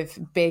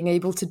of being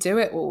able to do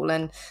it all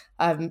and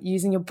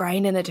using your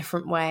brain in a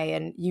different way.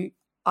 And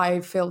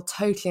I feel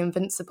totally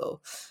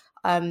invincible.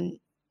 On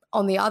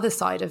the other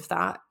side of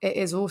that, it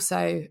is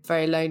also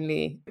very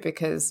lonely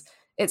because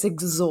it's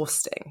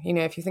exhausting. You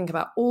know, if you think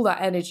about all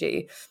that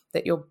energy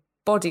that your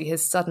body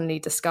has suddenly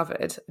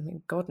discovered, I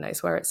mean, God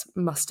knows where it's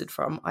mustered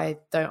from. I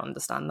don't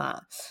understand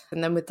that.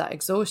 And then with that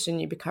exhaustion,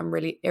 you become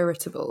really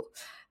irritable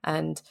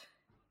and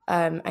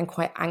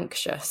quite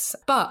anxious.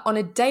 But on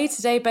a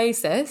day-to-day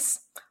basis,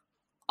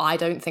 I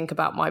don't think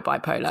about my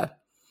bipolar.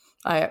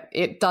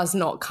 It does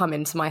not come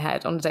into my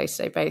head on a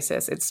day-to-day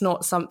basis. It's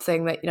not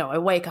something that, you know, I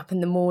wake up in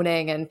the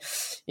morning and,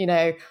 you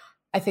know,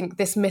 I think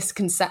this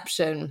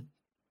misconception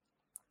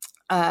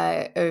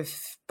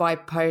of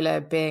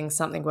bipolar being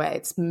something where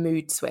it's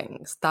mood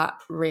swings, that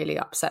really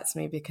upsets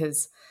me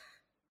because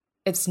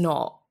it's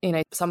not. You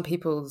know, some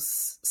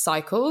people's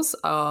cycles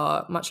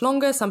are much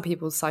longer, some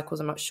people's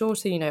cycles are much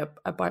shorter. You know,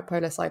 a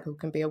bipolar cycle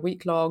can be a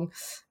week long,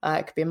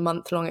 it could be a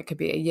month long, it could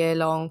be a year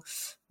long.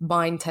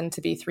 Mine tend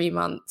to be 3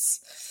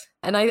 months.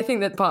 And I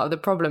think that part of the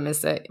problem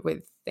is that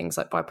with things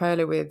like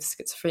bipolar, with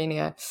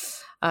schizophrenia,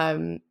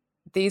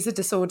 these are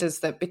disorders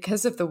that,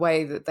 because of the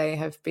way that they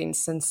have been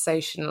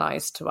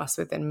sensationalized to us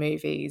within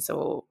movies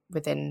or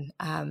within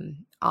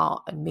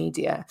art and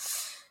media,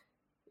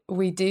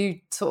 we do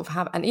sort of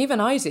have, and even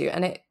I do,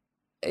 and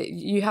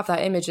you have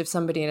that image of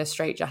somebody in a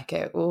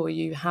straitjacket, or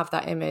you have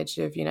that image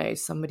of, you know,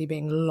 somebody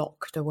being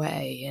locked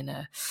away in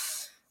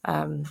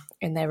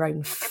their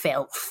own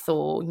filth,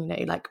 or, you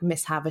know, like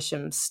Lady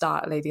Havisham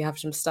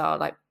style,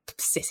 like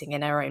sitting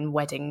in her own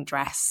wedding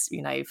dress,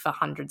 you know, for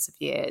hundreds of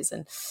years.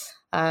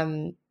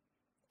 And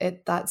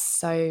that's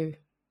so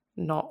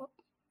not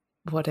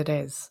what it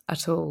is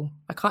at all.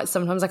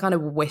 Sometimes I kind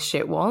of wish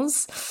it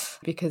was,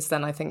 because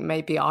then I think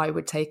maybe I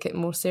would take it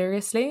more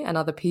seriously and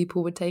other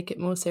people would take it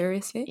more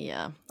seriously.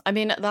 Yeah. I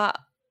mean, that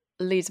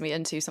leads me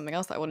into something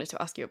else that I wanted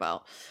to ask you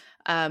about,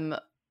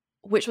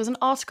 which was an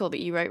article that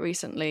you wrote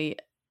recently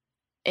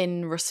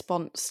in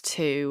response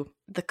to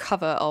the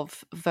cover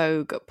of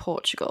Vogue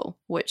Portugal,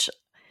 which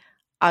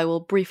I will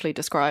briefly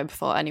describe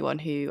for anyone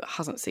who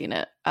hasn't seen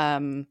it.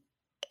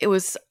 It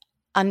was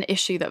an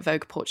issue that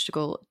Vogue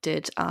Portugal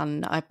did,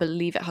 and I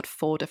believe it had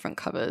 4 different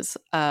covers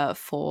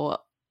for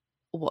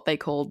what they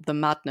called the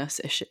Madness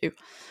issue.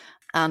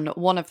 And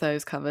one of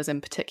those covers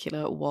in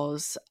particular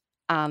was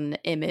an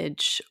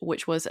image,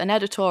 which was an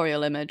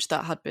editorial image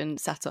that had been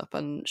set up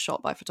and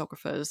shot by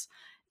photographers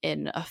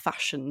in a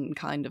fashion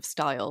kind of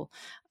style,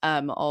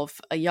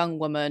 of a young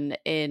woman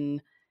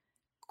in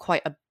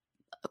quite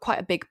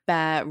a big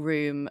bare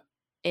room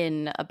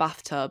in a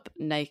bathtub,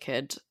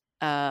 naked,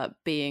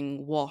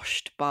 being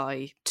washed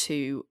by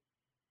 2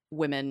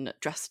 women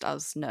dressed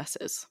as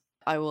nurses.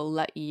 I will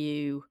let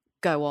you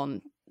go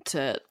on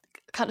to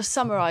kind of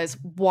summarize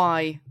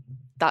why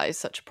that is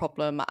such a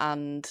problem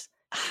and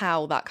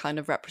how that kind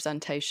of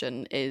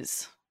representation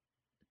is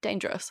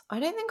dangerous. I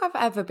don't think I've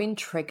ever been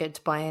triggered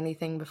by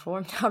anything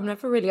before. I've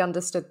never really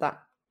understood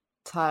that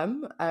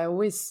term. I've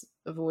always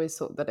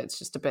thought that it's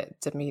just a bit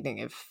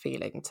demeaning of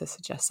feeling to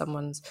suggest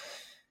someone's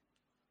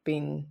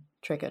been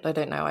triggered. I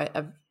don't know.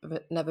 I've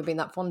never been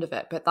that fond of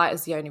it, but that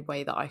is the only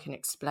way that I can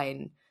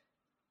explain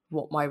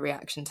what my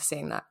reaction to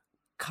seeing that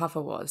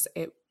cover was.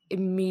 It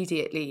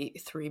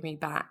immediately threw me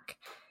back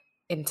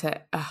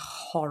into a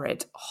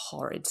horrid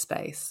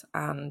space,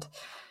 and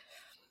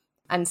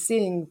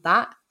seeing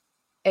that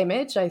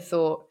image, I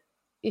thought,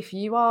 if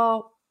you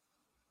are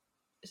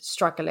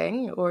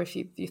struggling, or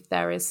if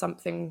there is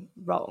something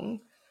wrong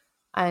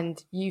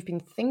and you've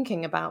been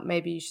thinking about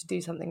maybe you should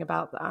do something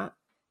about that,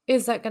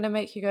 is that going to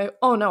make you go,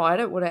 oh no, I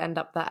don't want to end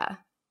up there.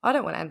 I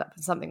don't want to end up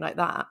in something like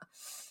that.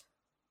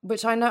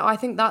 Which I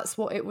think that's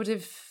what it would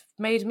have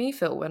made me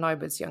feel when I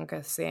was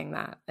younger, seeing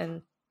that.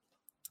 And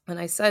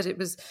I said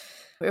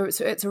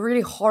it's a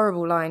really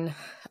horrible line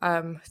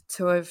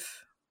to have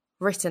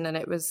written, and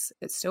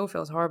it still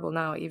feels horrible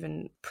now,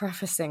 even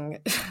prefacing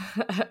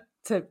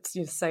to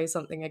say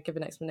something, I give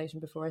an explanation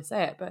before I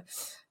say it. But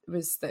it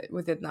was that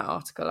within that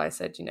article I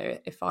said, you know,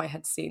 if I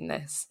had seen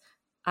this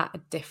at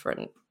a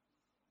different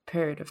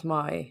period of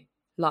my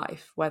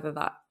life, whether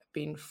that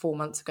been 4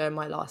 months ago in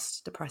my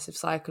last depressive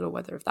cycle, or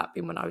whether if that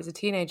been when I was a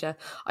teenager,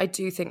 I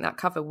do think that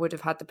cover would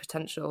have had the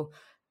potential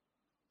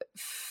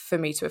for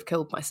me to have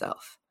killed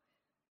myself.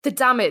 The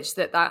damage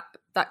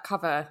that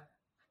cover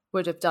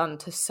would have done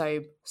to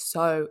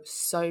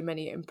so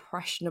many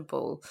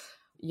impressionable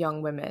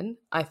young women,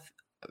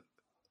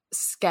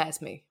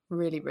 scares me,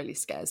 really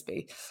scares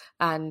me.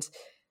 And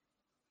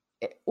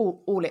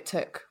all it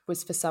took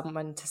was for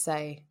someone to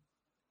say,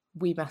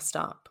 we messed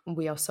up and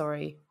we are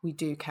sorry, we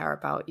do care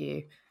about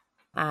you.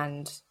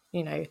 And,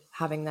 you know,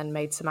 having then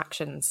made some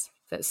actions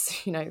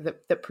that's, you know,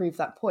 that prove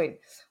that point.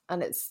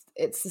 And it's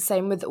the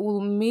same with all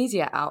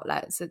media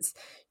outlets. It's,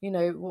 you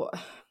know,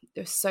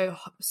 it's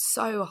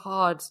so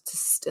hard to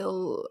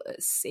still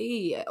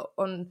see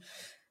on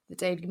the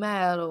Daily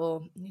Mail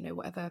or, you know,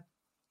 whatever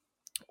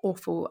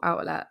awful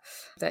outlet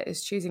that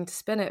is choosing to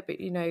spin it. But,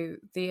 you know,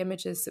 the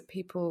images that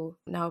people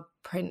now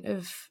print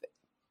of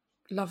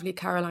lovely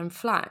Caroline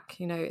Flack,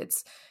 you know,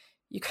 it's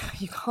you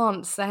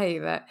can't say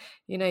that,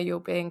 you know, you're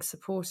being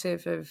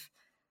supportive of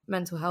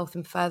mental health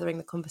and furthering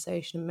the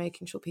conversation and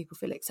making sure people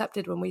feel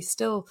accepted when we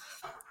still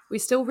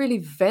really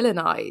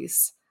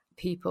villainize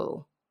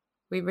people.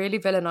 We really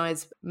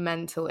villainize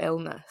mental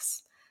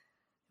illness,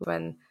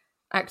 when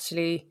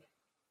actually,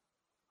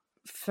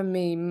 for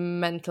me,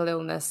 mental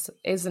illness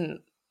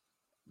isn't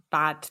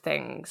bad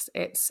things.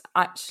 It's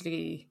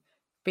actually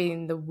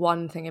been the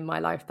one thing in my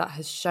life that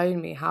has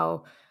shown me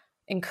how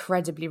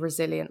incredibly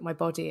resilient my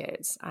body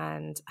is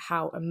and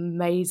how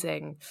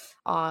amazing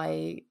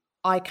I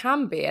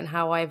can be, and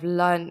how I've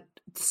learned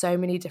so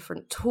many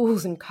different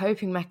tools and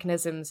coping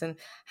mechanisms, and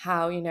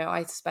how, you know,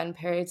 I spend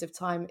periods of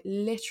time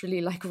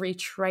literally like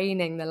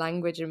retraining the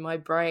language in my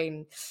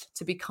brain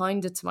to be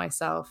kinder to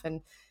myself.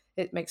 And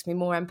it makes me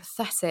more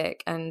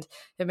empathetic, and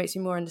it makes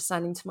me more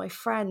understanding to my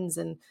friends,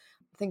 and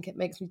I think it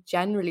makes me,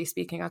 generally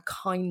speaking, a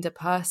kinder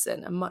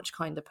person, a much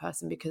kinder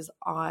person, because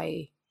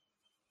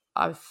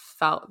I've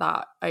felt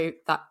that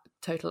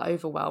total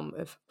overwhelm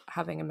of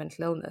having a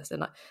mental illness.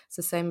 And it's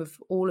the same with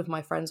all of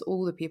my friends,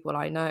 all the people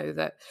I know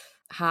that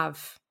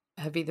have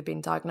either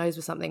been diagnosed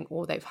with something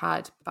or they've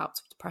had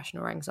bouts of depression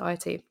or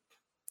anxiety.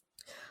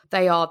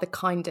 They are the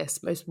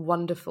kindest, most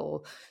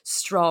wonderful,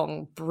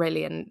 strong,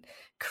 brilliant,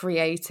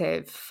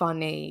 creative,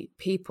 funny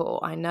people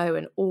I know.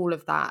 And all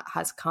of that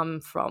has come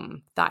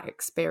from that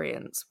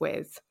experience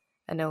with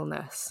an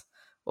illness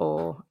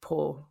or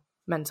poor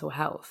mental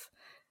health.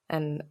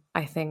 And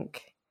I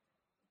think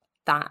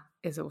that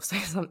is also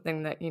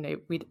something that, you know,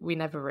 we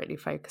never really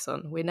focus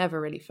on. We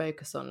never really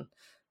focus on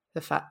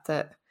the fact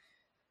that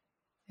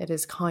it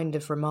is kind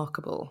of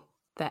remarkable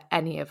that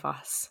any of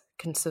us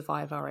can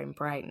survive our own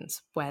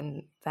brains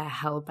when they're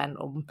hell-bent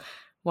on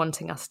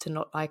wanting us to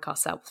not like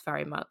ourselves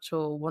very much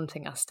or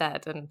wanting us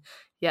dead. And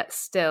yet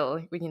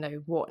still, you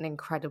know, what an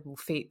incredible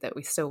feat that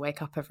we still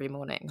wake up every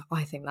morning.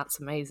 I think that's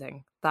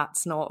amazing.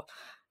 That's not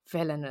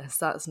villainous,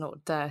 that's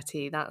not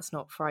dirty, that's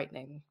not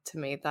frightening. To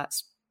me,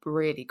 that's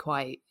really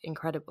quite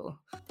incredible.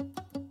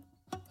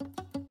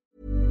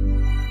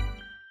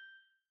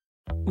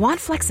 Want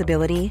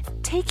flexibility?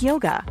 Take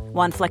yoga.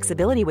 Want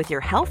flexibility with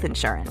your health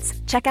insurance?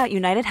 Check out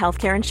United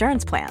Healthcare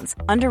Insurance Plans.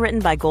 Underwritten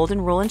by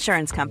Golden Rule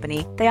Insurance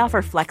Company, they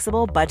offer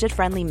flexible,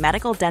 budget-friendly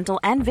medical, dental,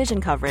 and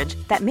vision coverage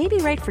that may be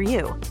right for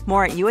you.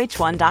 More at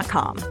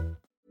uh1.com.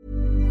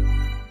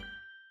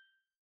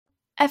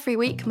 Every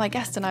week, my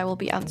guest and I will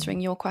be answering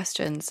your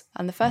questions,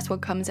 and the first one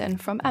comes in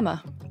from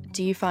Emma.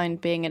 Do you find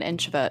being an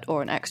introvert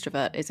or an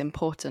extrovert is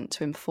important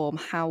to inform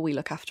how we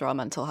look after our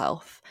mental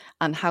health,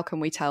 and how can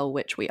we tell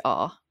which we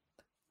are?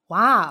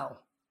 Wow,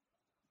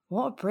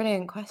 what a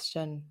brilliant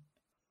question.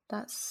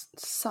 That's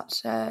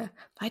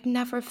I'd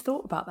never have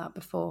thought about that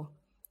before.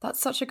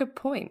 That's such a good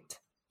point.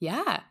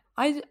 Yeah,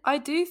 I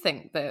do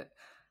think that,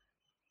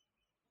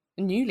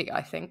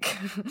 I think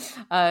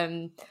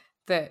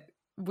that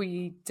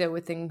we deal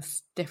with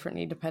things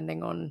differently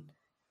depending on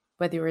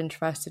whether you're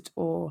introverted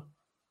or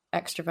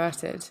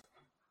extroverted.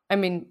 I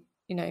mean,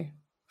 you know,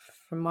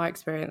 from my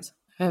experience,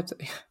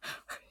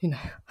 you know,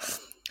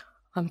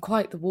 I'm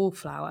quite the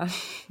wallflower.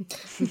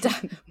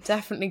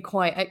 Definitely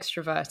quite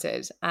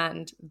extroverted,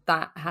 and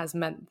that has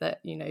meant that,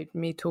 you know,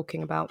 me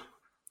talking about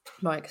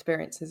my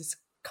experiences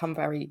come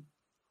very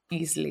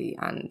easily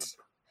and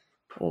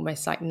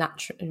almost like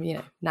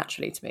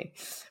naturally to me.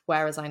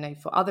 Whereas I know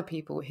for other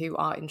people who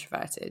are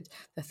introverted,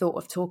 the thought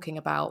of talking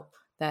about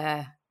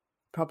their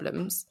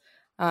problems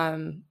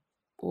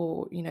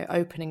or, you know,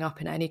 opening up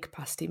in any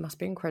capacity must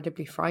be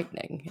incredibly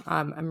frightening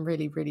and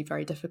really, really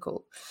very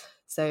difficult.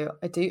 So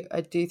I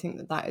do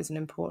think that is an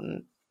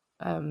important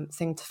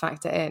thing to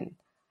factor in.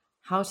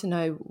 How to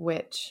know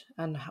which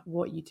and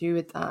what you do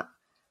with that.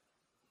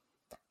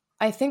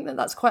 I think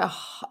that's quite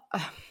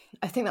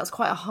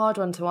a hard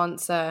one to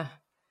answer,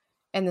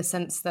 in the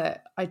sense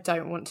that I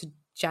don't want to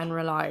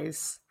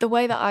generalize. The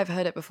way that I've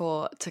heard it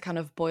before, to kind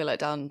of boil it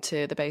down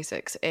to the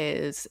basics,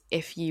 is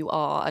if you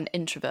are an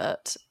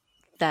introvert,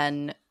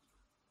 then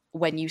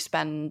when you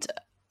spend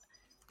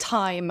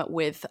time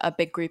with a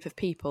big group of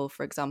people,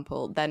 for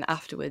example, then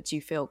afterwards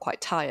you feel quite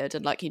tired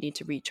and like you need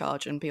to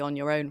recharge and be on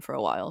your own for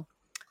a while.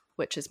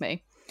 which is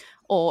me.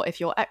 Or if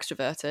you're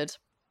extroverted,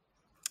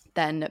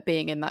 then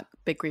being in that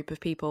big group of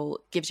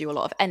people gives you a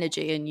lot of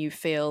energy and you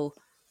feel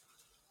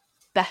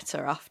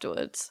better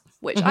afterwards,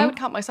 which I would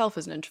count myself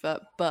as an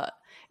introvert, but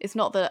it's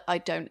not that I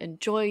don't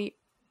enjoy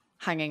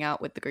hanging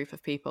out with the group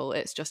of people.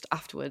 It's just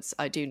afterwards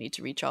I do need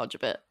to recharge a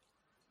bit.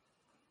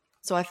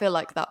 So I feel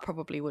like that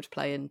probably would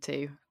play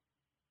into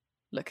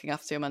looking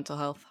after your mental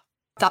health.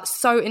 That's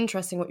so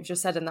interesting what you've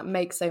just said, and that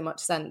makes so much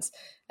sense.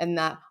 And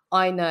that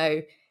I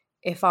know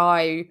if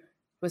I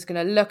was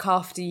going to look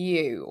after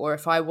you, or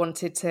if I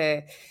wanted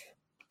to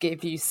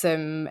give you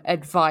some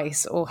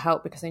advice or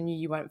help because I knew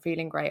you weren't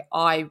feeling great,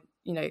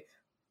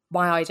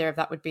 my idea of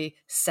that would be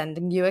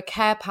sending you a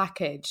care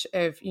package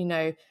of,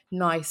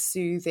 nice,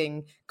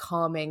 soothing,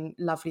 calming,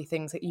 lovely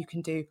things that you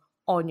can do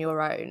on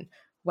your own.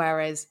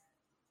 Whereas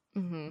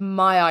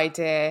my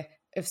idea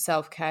of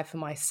self-care for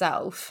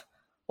myself,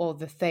 or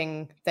the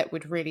thing that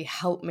would really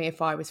help me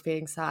if I was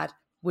feeling sad,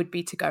 would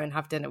be to go and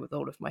have dinner with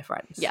all of my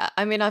friends. Yeah,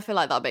 I mean, I feel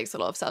like that makes a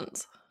lot of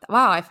sense.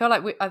 Wow, I feel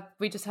like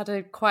we just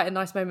had quite a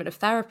nice moment of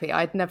therapy.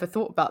 I'd never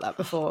thought about that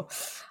before.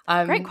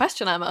 Great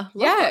question, Emma.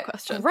 Love that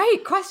question.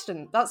 Great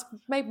question. That's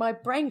made my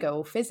brain go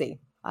all fizzy.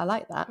 I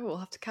like that. We'll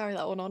have to carry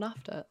that one on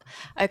after.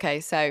 Okay,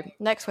 so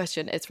next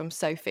question is from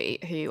Sophie,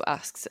 who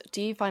asks,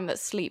 do you find that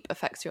sleep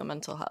affects your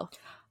mental health?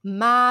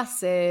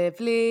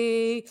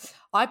 Massively.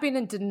 I've been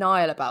in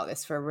denial about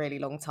this for a really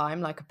long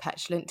time, like a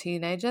petulant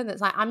teenager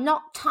that's like, I'm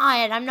not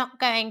tired, I'm not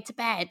going to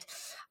bed.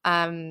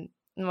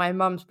 My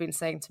mum's been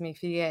saying to me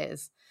for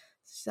years,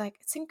 she's like,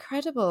 it's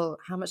incredible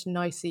how much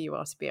nicer you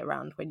are to be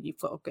around when you've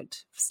got a good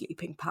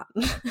sleeping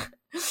pattern.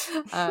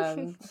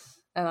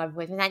 And I've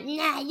always been like,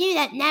 no, you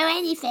don't know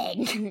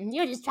anything.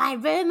 You're just trying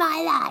to ruin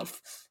my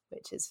life,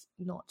 which is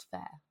not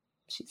fair.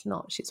 She's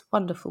not. She's a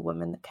wonderful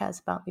woman that cares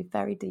about me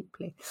very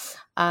deeply.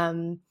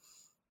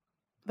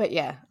 But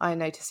yeah, I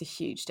notice a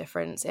huge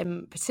difference,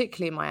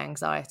 particularly in my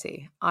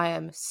anxiety. I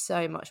am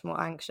so much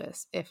more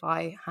anxious if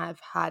I have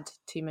had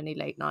too many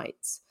late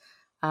nights,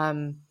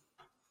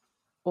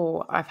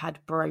 or I've had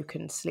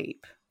broken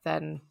sleep.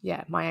 Then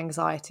yeah, my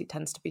anxiety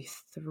tends to be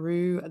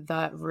through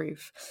the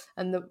roof.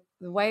 And the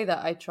way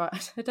that I try,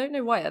 I don't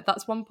know why,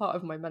 that's one part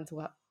of my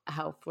mental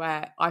health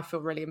where I feel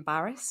really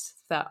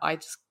embarrassed that I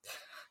just,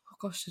 oh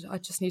gosh, I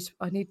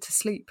need to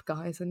sleep,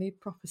 guys. I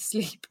need proper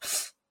sleep.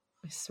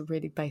 It's a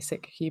really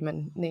basic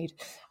human need.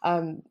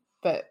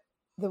 But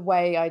the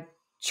way I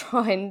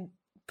try and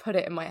put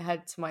it in my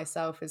head to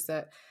myself is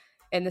that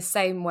in the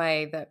same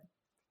way that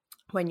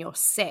when you're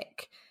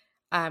sick,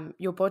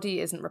 your body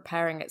isn't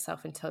repairing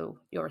itself until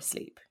you're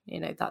asleep.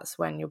 That's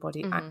when your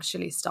body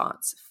actually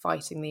starts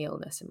fighting the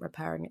illness and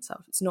repairing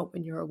itself. It's not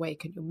when you're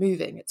awake and you're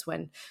moving. It's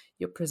when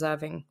you're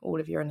preserving all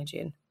of your energy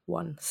in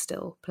one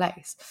still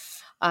place.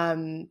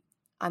 And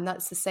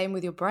that's the same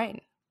with your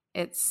brain.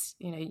 It's,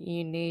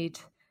 you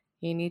need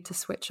to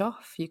switch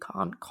off. You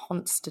can't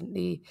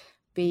constantly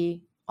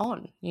be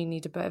on. You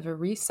need a bit of a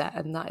reset,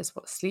 and that is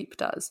what sleep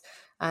does.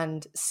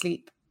 And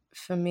sleep,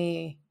 for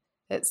me,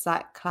 it's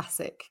that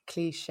classic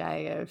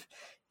cliche of,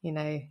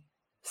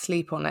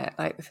 sleep on it,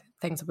 like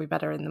things will be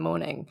better in the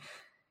morning.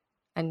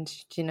 And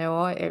you know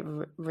what? It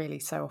really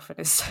so often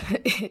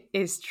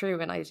is true.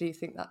 And I do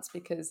think that's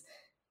because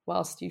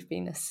whilst you've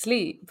been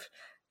asleep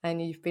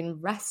and you've been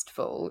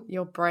restful,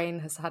 your brain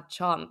has had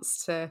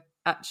chance to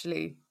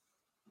actually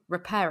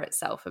repair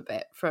itself a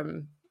bit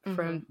from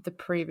the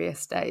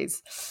previous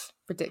day's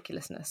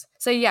ridiculousness.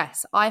 So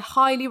yes, I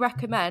highly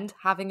recommend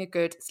having a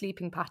good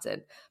sleeping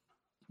pattern.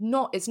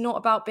 It's not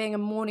about being a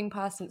morning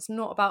person. It's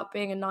not about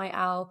being a night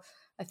owl.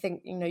 I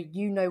think,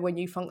 when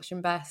you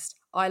function best.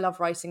 I love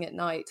writing at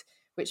night,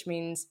 which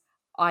means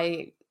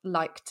I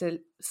like to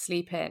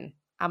sleep in.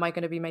 Am I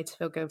going to be made to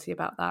feel guilty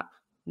about that?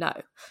 No.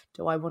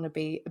 Do I want to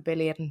be $1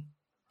 billion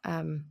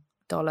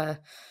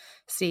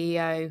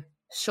CEO?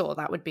 Sure,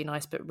 that would be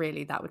nice, but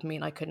really that would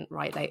mean I couldn't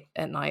write late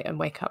at night and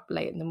wake up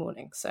late in the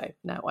morning. So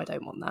no, I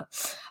don't want that.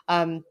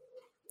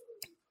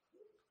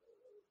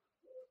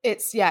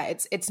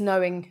 It's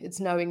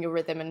knowing your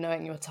rhythm and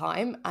knowing your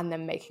time and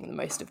then making the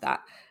most of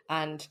that.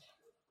 And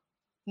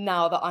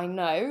now that I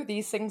know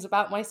these things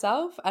about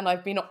myself and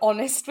I've been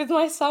honest with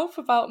myself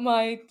about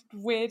my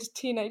weird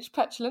teenage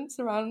petulance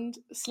around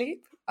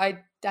sleep, I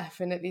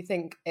definitely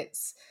think it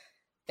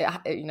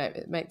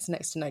makes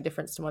next to no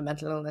difference to my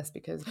mental illness,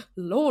 because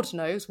Lord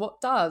knows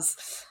what does.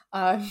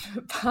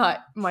 But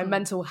my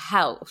mental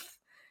health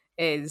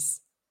is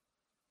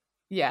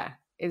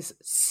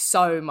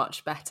so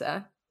much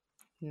better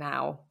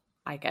now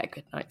I get a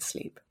good night's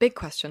sleep. Big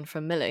question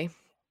from Millie.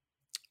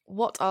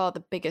 What are the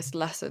biggest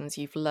lessons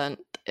you've learnt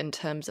in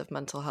terms of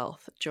mental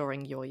health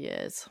during your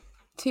years?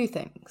 2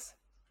 things.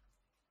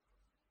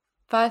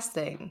 First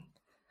thing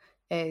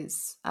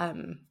is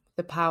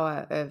the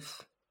power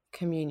of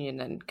communion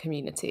and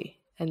community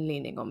and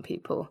leaning on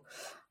people.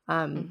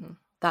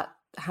 That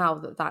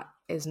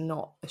is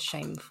not a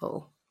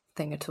shameful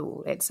thing at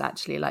all. It's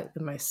actually like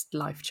the most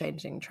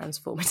life-changing,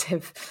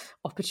 transformative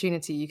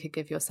opportunity you could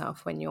give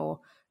yourself when you're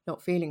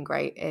not feeling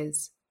great,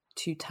 is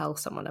to tell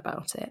someone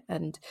about it.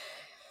 And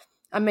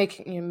and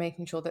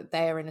making sure that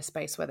they are in a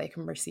space where they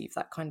can receive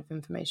that kind of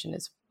information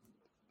is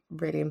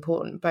really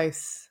important,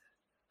 both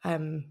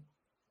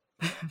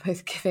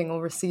both giving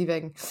or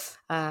receiving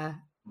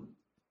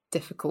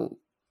difficult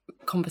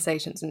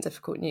conversations and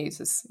difficult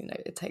news, as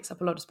it takes up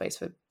a lot of space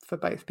for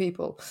both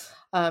people,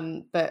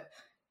 but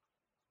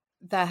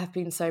there have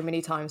been so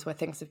many times where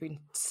things have been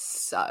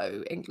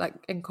so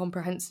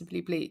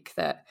incomprehensibly bleak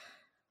that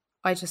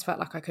I just felt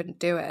like I couldn't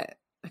do it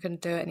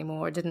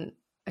anymore.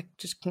 I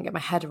just couldn't get my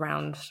head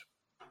around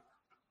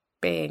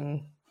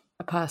being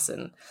a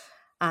person,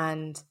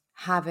 and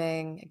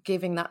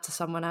giving that to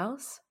someone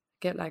else,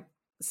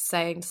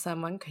 saying to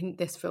someone,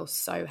 this feels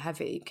so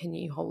heavy, can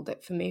you hold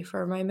it for me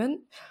for a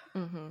moment?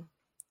 Mm-hmm.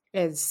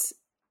 is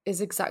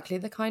exactly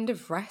the kind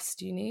of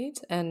rest you need.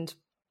 And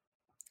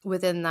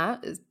within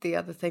that, is the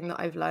other thing that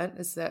I've learned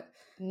is that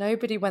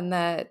nobody, when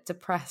they're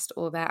depressed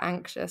or they're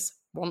anxious,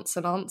 wants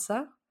an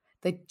answer.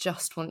 They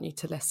just want you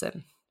to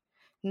listen.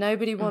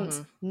 Nobody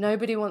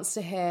wants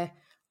to hear,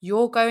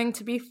 you're going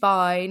to be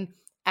fine,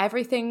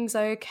 everything's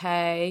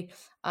okay.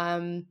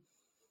 None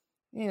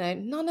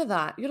of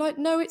that. You're like,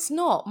 no, it's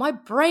not. My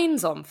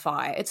brain's on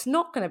fire. It's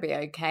not going to be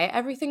okay.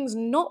 Everything's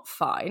not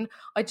fine.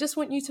 I just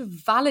want you to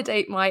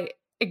validate my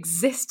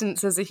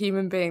existence as a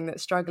human being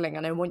that's struggling,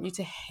 and I want you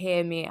to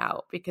hear me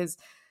out, because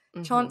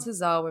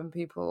chances are when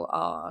people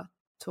are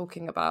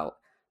talking about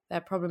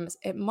their problems,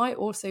 it might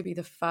also be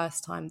the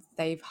first time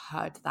they've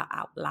heard that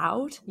out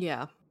loud.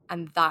 Yeah.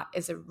 And that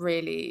is a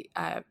really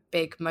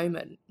big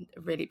moment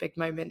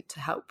to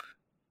help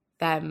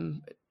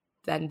them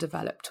then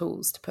develop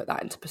tools to put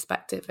that into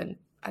perspective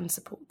and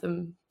support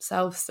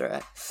themselves through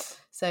it.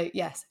 So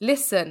yes,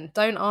 listen,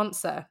 don't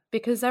answer,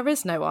 because there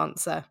is no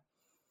answer.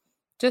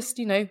 Just,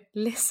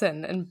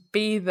 listen and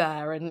be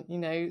there,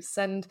 and,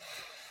 send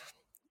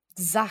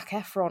Zac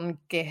Efron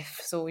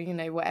gifs, or,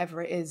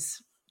 whatever it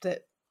is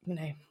that,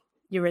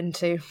 you're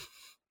into.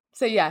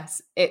 So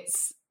yes, I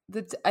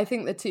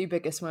think the two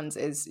biggest ones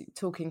is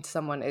talking to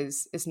someone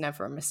is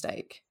never a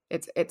mistake.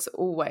 It's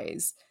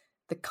always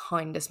the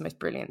kindest, most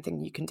brilliant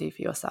thing you can do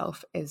for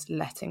yourself is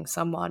letting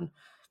someone.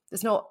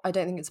 I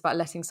don't think it's about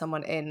letting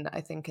someone in.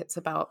 I think it's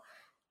about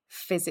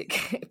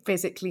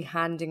physically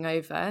handing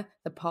over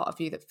the part of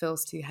you that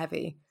feels too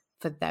heavy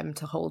for them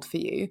to hold for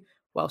you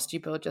whilst you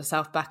build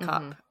yourself back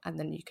up, and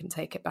then you can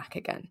take it back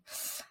again.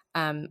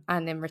 And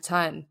in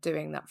return,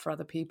 doing that for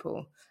other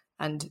people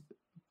and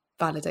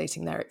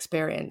validating their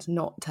experience,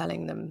 not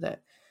telling them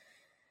that,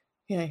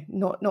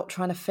 not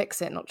trying to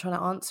fix it, not trying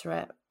to answer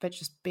it, but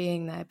just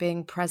being there,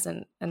 being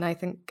present. And I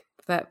think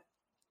that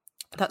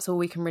that's all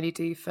we can really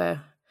do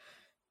for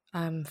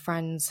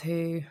friends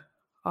who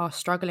are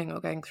struggling or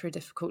going through a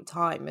difficult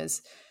time,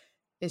 is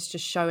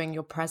just showing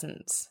your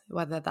presence,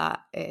 whether that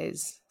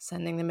is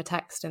sending them a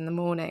text in the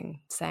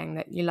morning saying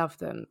that you love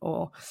them,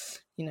 or,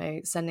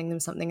 sending them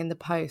something in the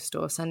post,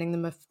 or sending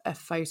them a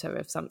photo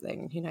of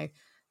something.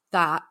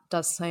 That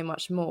does so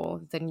much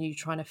more than you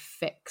trying to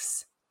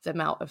fix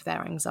them out of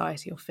their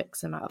anxiety or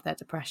fix them out of their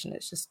depression.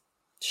 It's just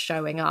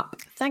showing up.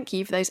 Thank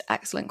you for those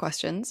excellent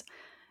questions.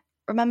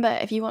 Remember,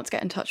 if you want to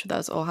get in touch with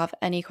us or have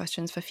any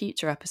questions for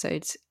future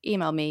episodes,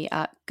 email me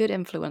at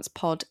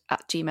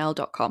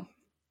goodinfluencepod@gmail.com.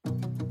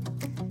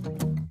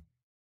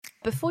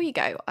 Before you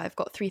go, I've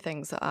got 3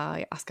 things that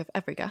I ask of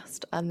every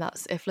guest, and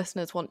that's if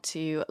listeners want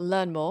to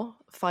learn more,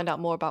 find out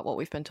more about what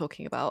we've been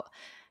talking about,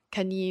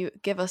 can you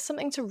give us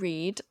something to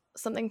read,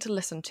 something to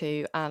listen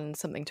to, and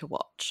something to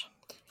watch?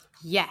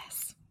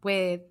 Yes,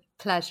 with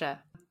pleasure.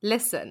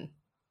 Listen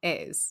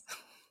is...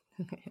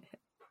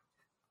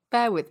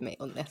 Bear with me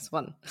on this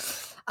one.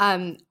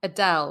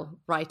 Adele,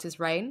 Right as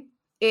Rain.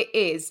 It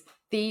is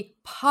the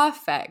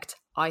perfect,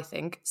 I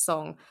think,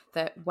 song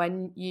that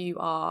when you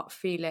are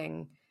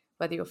feeling,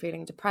 whether you're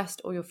feeling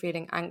depressed or you're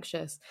feeling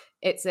anxious,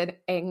 it's an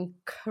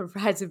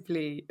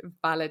incredibly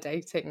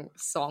validating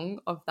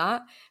song of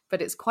that,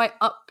 but it's quite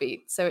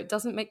upbeat. So it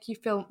doesn't make you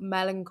feel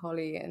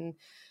melancholy and,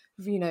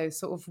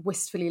 sort of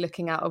wistfully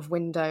looking out of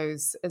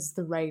windows as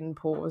the rain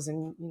pours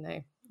and,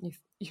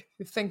 you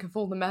think of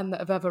all the men that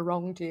have ever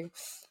wronged you,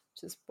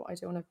 which is what I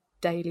do on a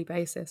daily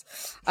basis.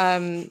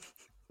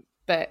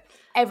 But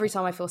every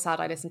time I feel sad,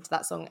 I listen to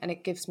that song, and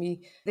it gives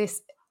me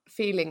this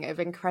feeling of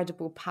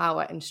incredible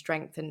power and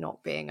strength in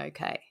not being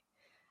okay.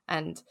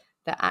 And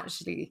that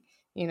actually,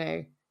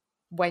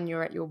 when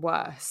you're at your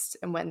worst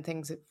and when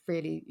things are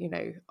really,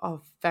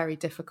 are very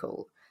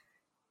difficult,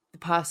 the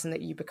person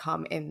that you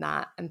become in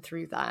that and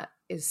through that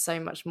is so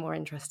much more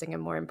interesting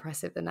and more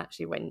impressive than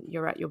actually when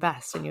you're at your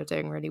best and you're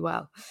doing really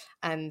well.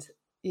 And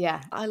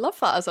yeah, I love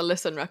that as a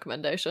listen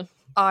recommendation.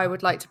 I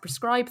would like to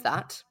prescribe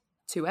that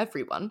to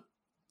everyone,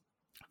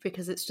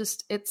 because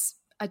it's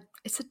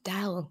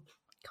Adele.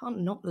 Can't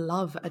not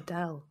love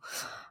Adele.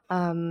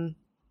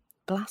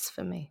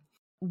 Blasphemy.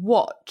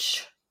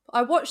 Watch.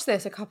 I watched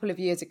this a couple of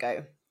years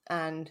ago,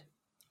 and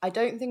I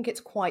don't think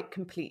it's quite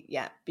complete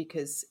yet,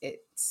 because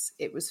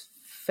it was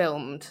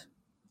filmed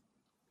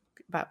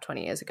about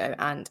 20 years ago,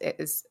 and it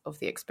is of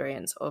the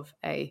experience of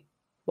a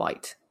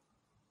white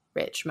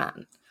rich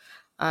man.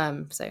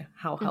 So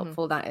how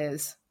helpful that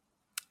is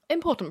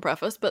Important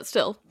preface, but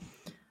still.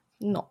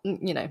 Not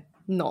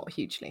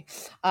hugely.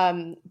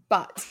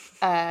 But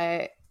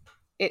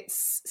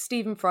it's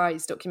Stephen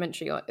Fry's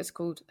documentary. It's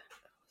called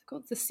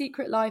The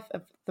Secret Life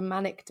of the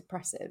Manic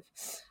Depressive.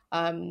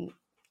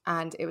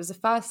 And it was the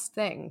first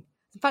thing,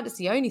 in fact, it's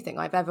the only thing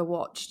I've ever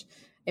watched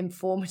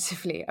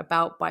informatively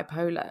about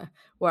bipolar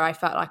where I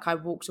felt like I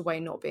walked away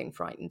not being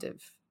frightened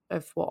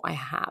of what I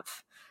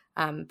have,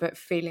 but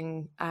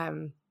feeling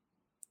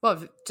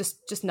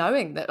just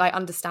knowing that, like,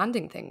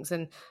 understanding things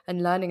and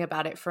learning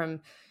about it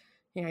from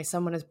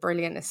someone as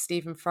brilliant as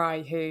Stephen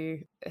Fry, who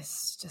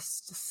is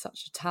just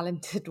such a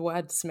talented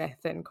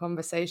wordsmith and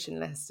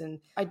conversationalist. And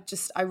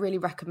I really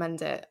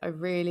recommend it. I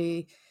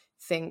really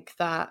think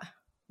that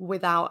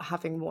without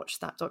having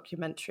watched that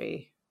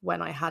documentary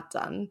when I had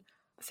done,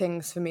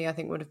 things for me, I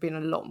think, would have been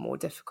a lot more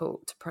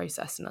difficult to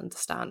process and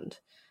understand.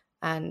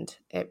 And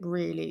it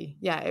really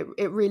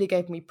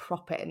gave me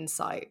proper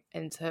insight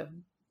into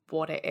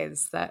what it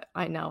is that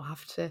I now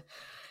have to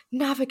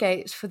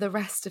navigate for the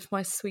rest of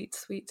my sweet,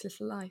 sweet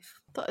little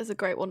life. That is a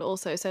great one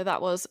also. So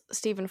that was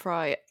Stephen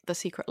Fry, The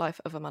Secret Life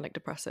of a Manic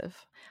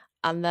Depressive.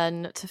 And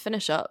then to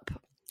finish up,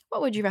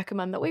 what would you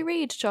recommend that we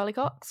read, Charlie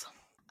Cox?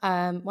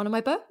 One of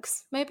my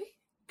books, maybe?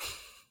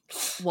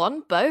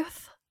 One,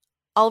 both?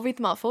 I'll read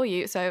them out for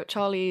you. So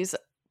Charlie's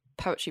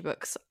poetry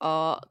books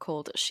are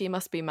called She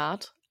Must Be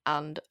Mad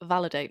and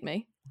Validate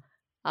Me,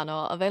 and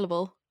are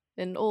available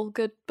in all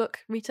good book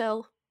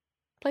retail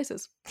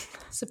places.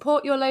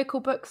 Support your local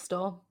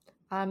bookstore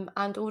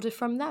and order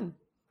from them,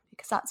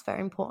 because that's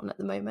very important at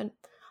the moment.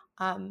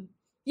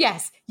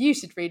 Yes, you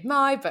should read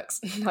my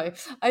books. No,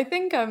 I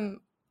think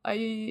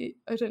I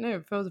don't know,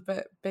 it feels a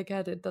bit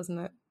big-headed, doesn't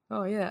it?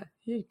 Oh yeah,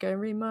 you go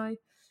and read my...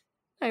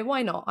 No,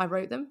 why not? I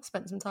wrote them,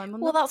 spent some time on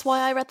them. Well, that's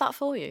why I read that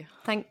for you.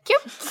 Thank you.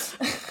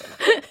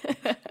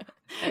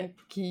 Thank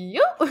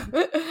you.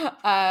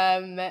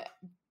 And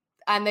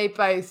they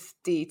both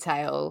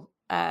detail,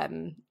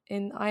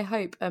 in, I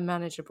hope, a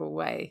manageable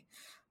way,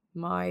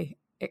 my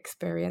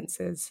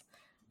experiences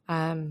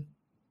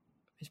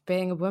with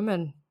being a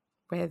woman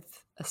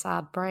with a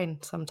sad brain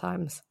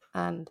sometimes.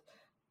 And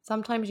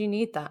sometimes you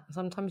need that.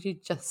 Sometimes you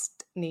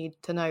just need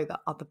to know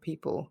that other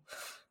people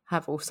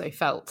have also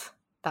felt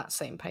that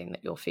same pain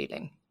that you're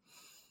feeling.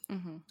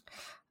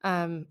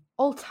 Mm-hmm.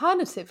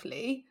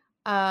 Alternatively,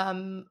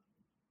 I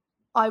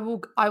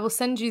will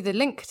send you the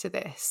link to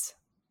this,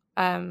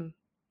 Gemma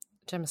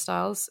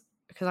Stiles,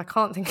 because I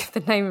can't think of the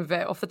name of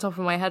it off the top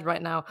of my head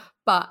right now,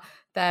 but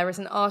there is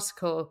an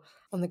article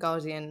on The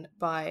Guardian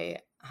by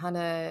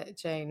Hannah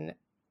Jane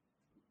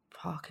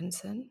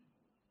Parkinson.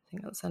 I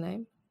think that's her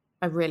name.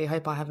 I really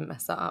hope I haven't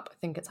messed that up. I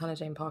think it's Hannah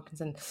Jane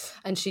Parkinson.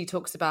 And she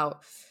talks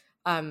about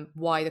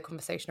why the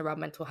conversation around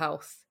mental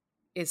health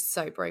is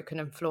so broken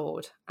and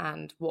flawed,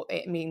 and what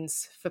it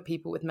means for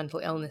people with mental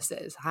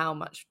illnesses, how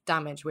much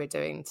damage we're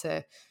doing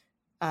to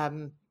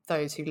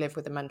those who live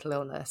with a mental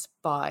illness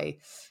by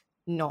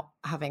not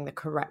having the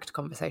correct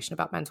conversation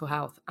about mental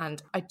health.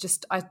 And I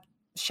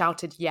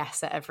shouted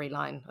yes at every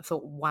line. I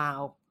thought,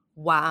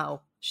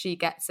 wow, she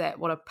gets it.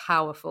 What a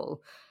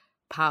powerful,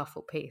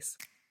 powerful piece.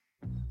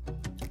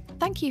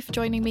 Thank you for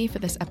joining me for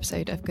this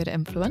episode of Good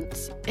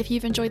Influence. If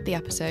you've enjoyed the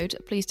episode,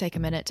 please take a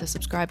minute to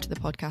subscribe to the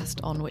podcast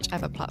on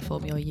whichever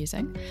platform you're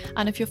using.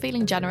 And if you're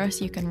feeling generous,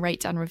 you can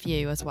rate and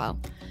review as well.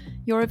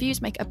 Your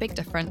reviews make a big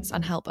difference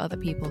and help other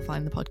people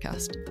find the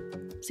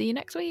podcast. See you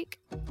next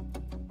week.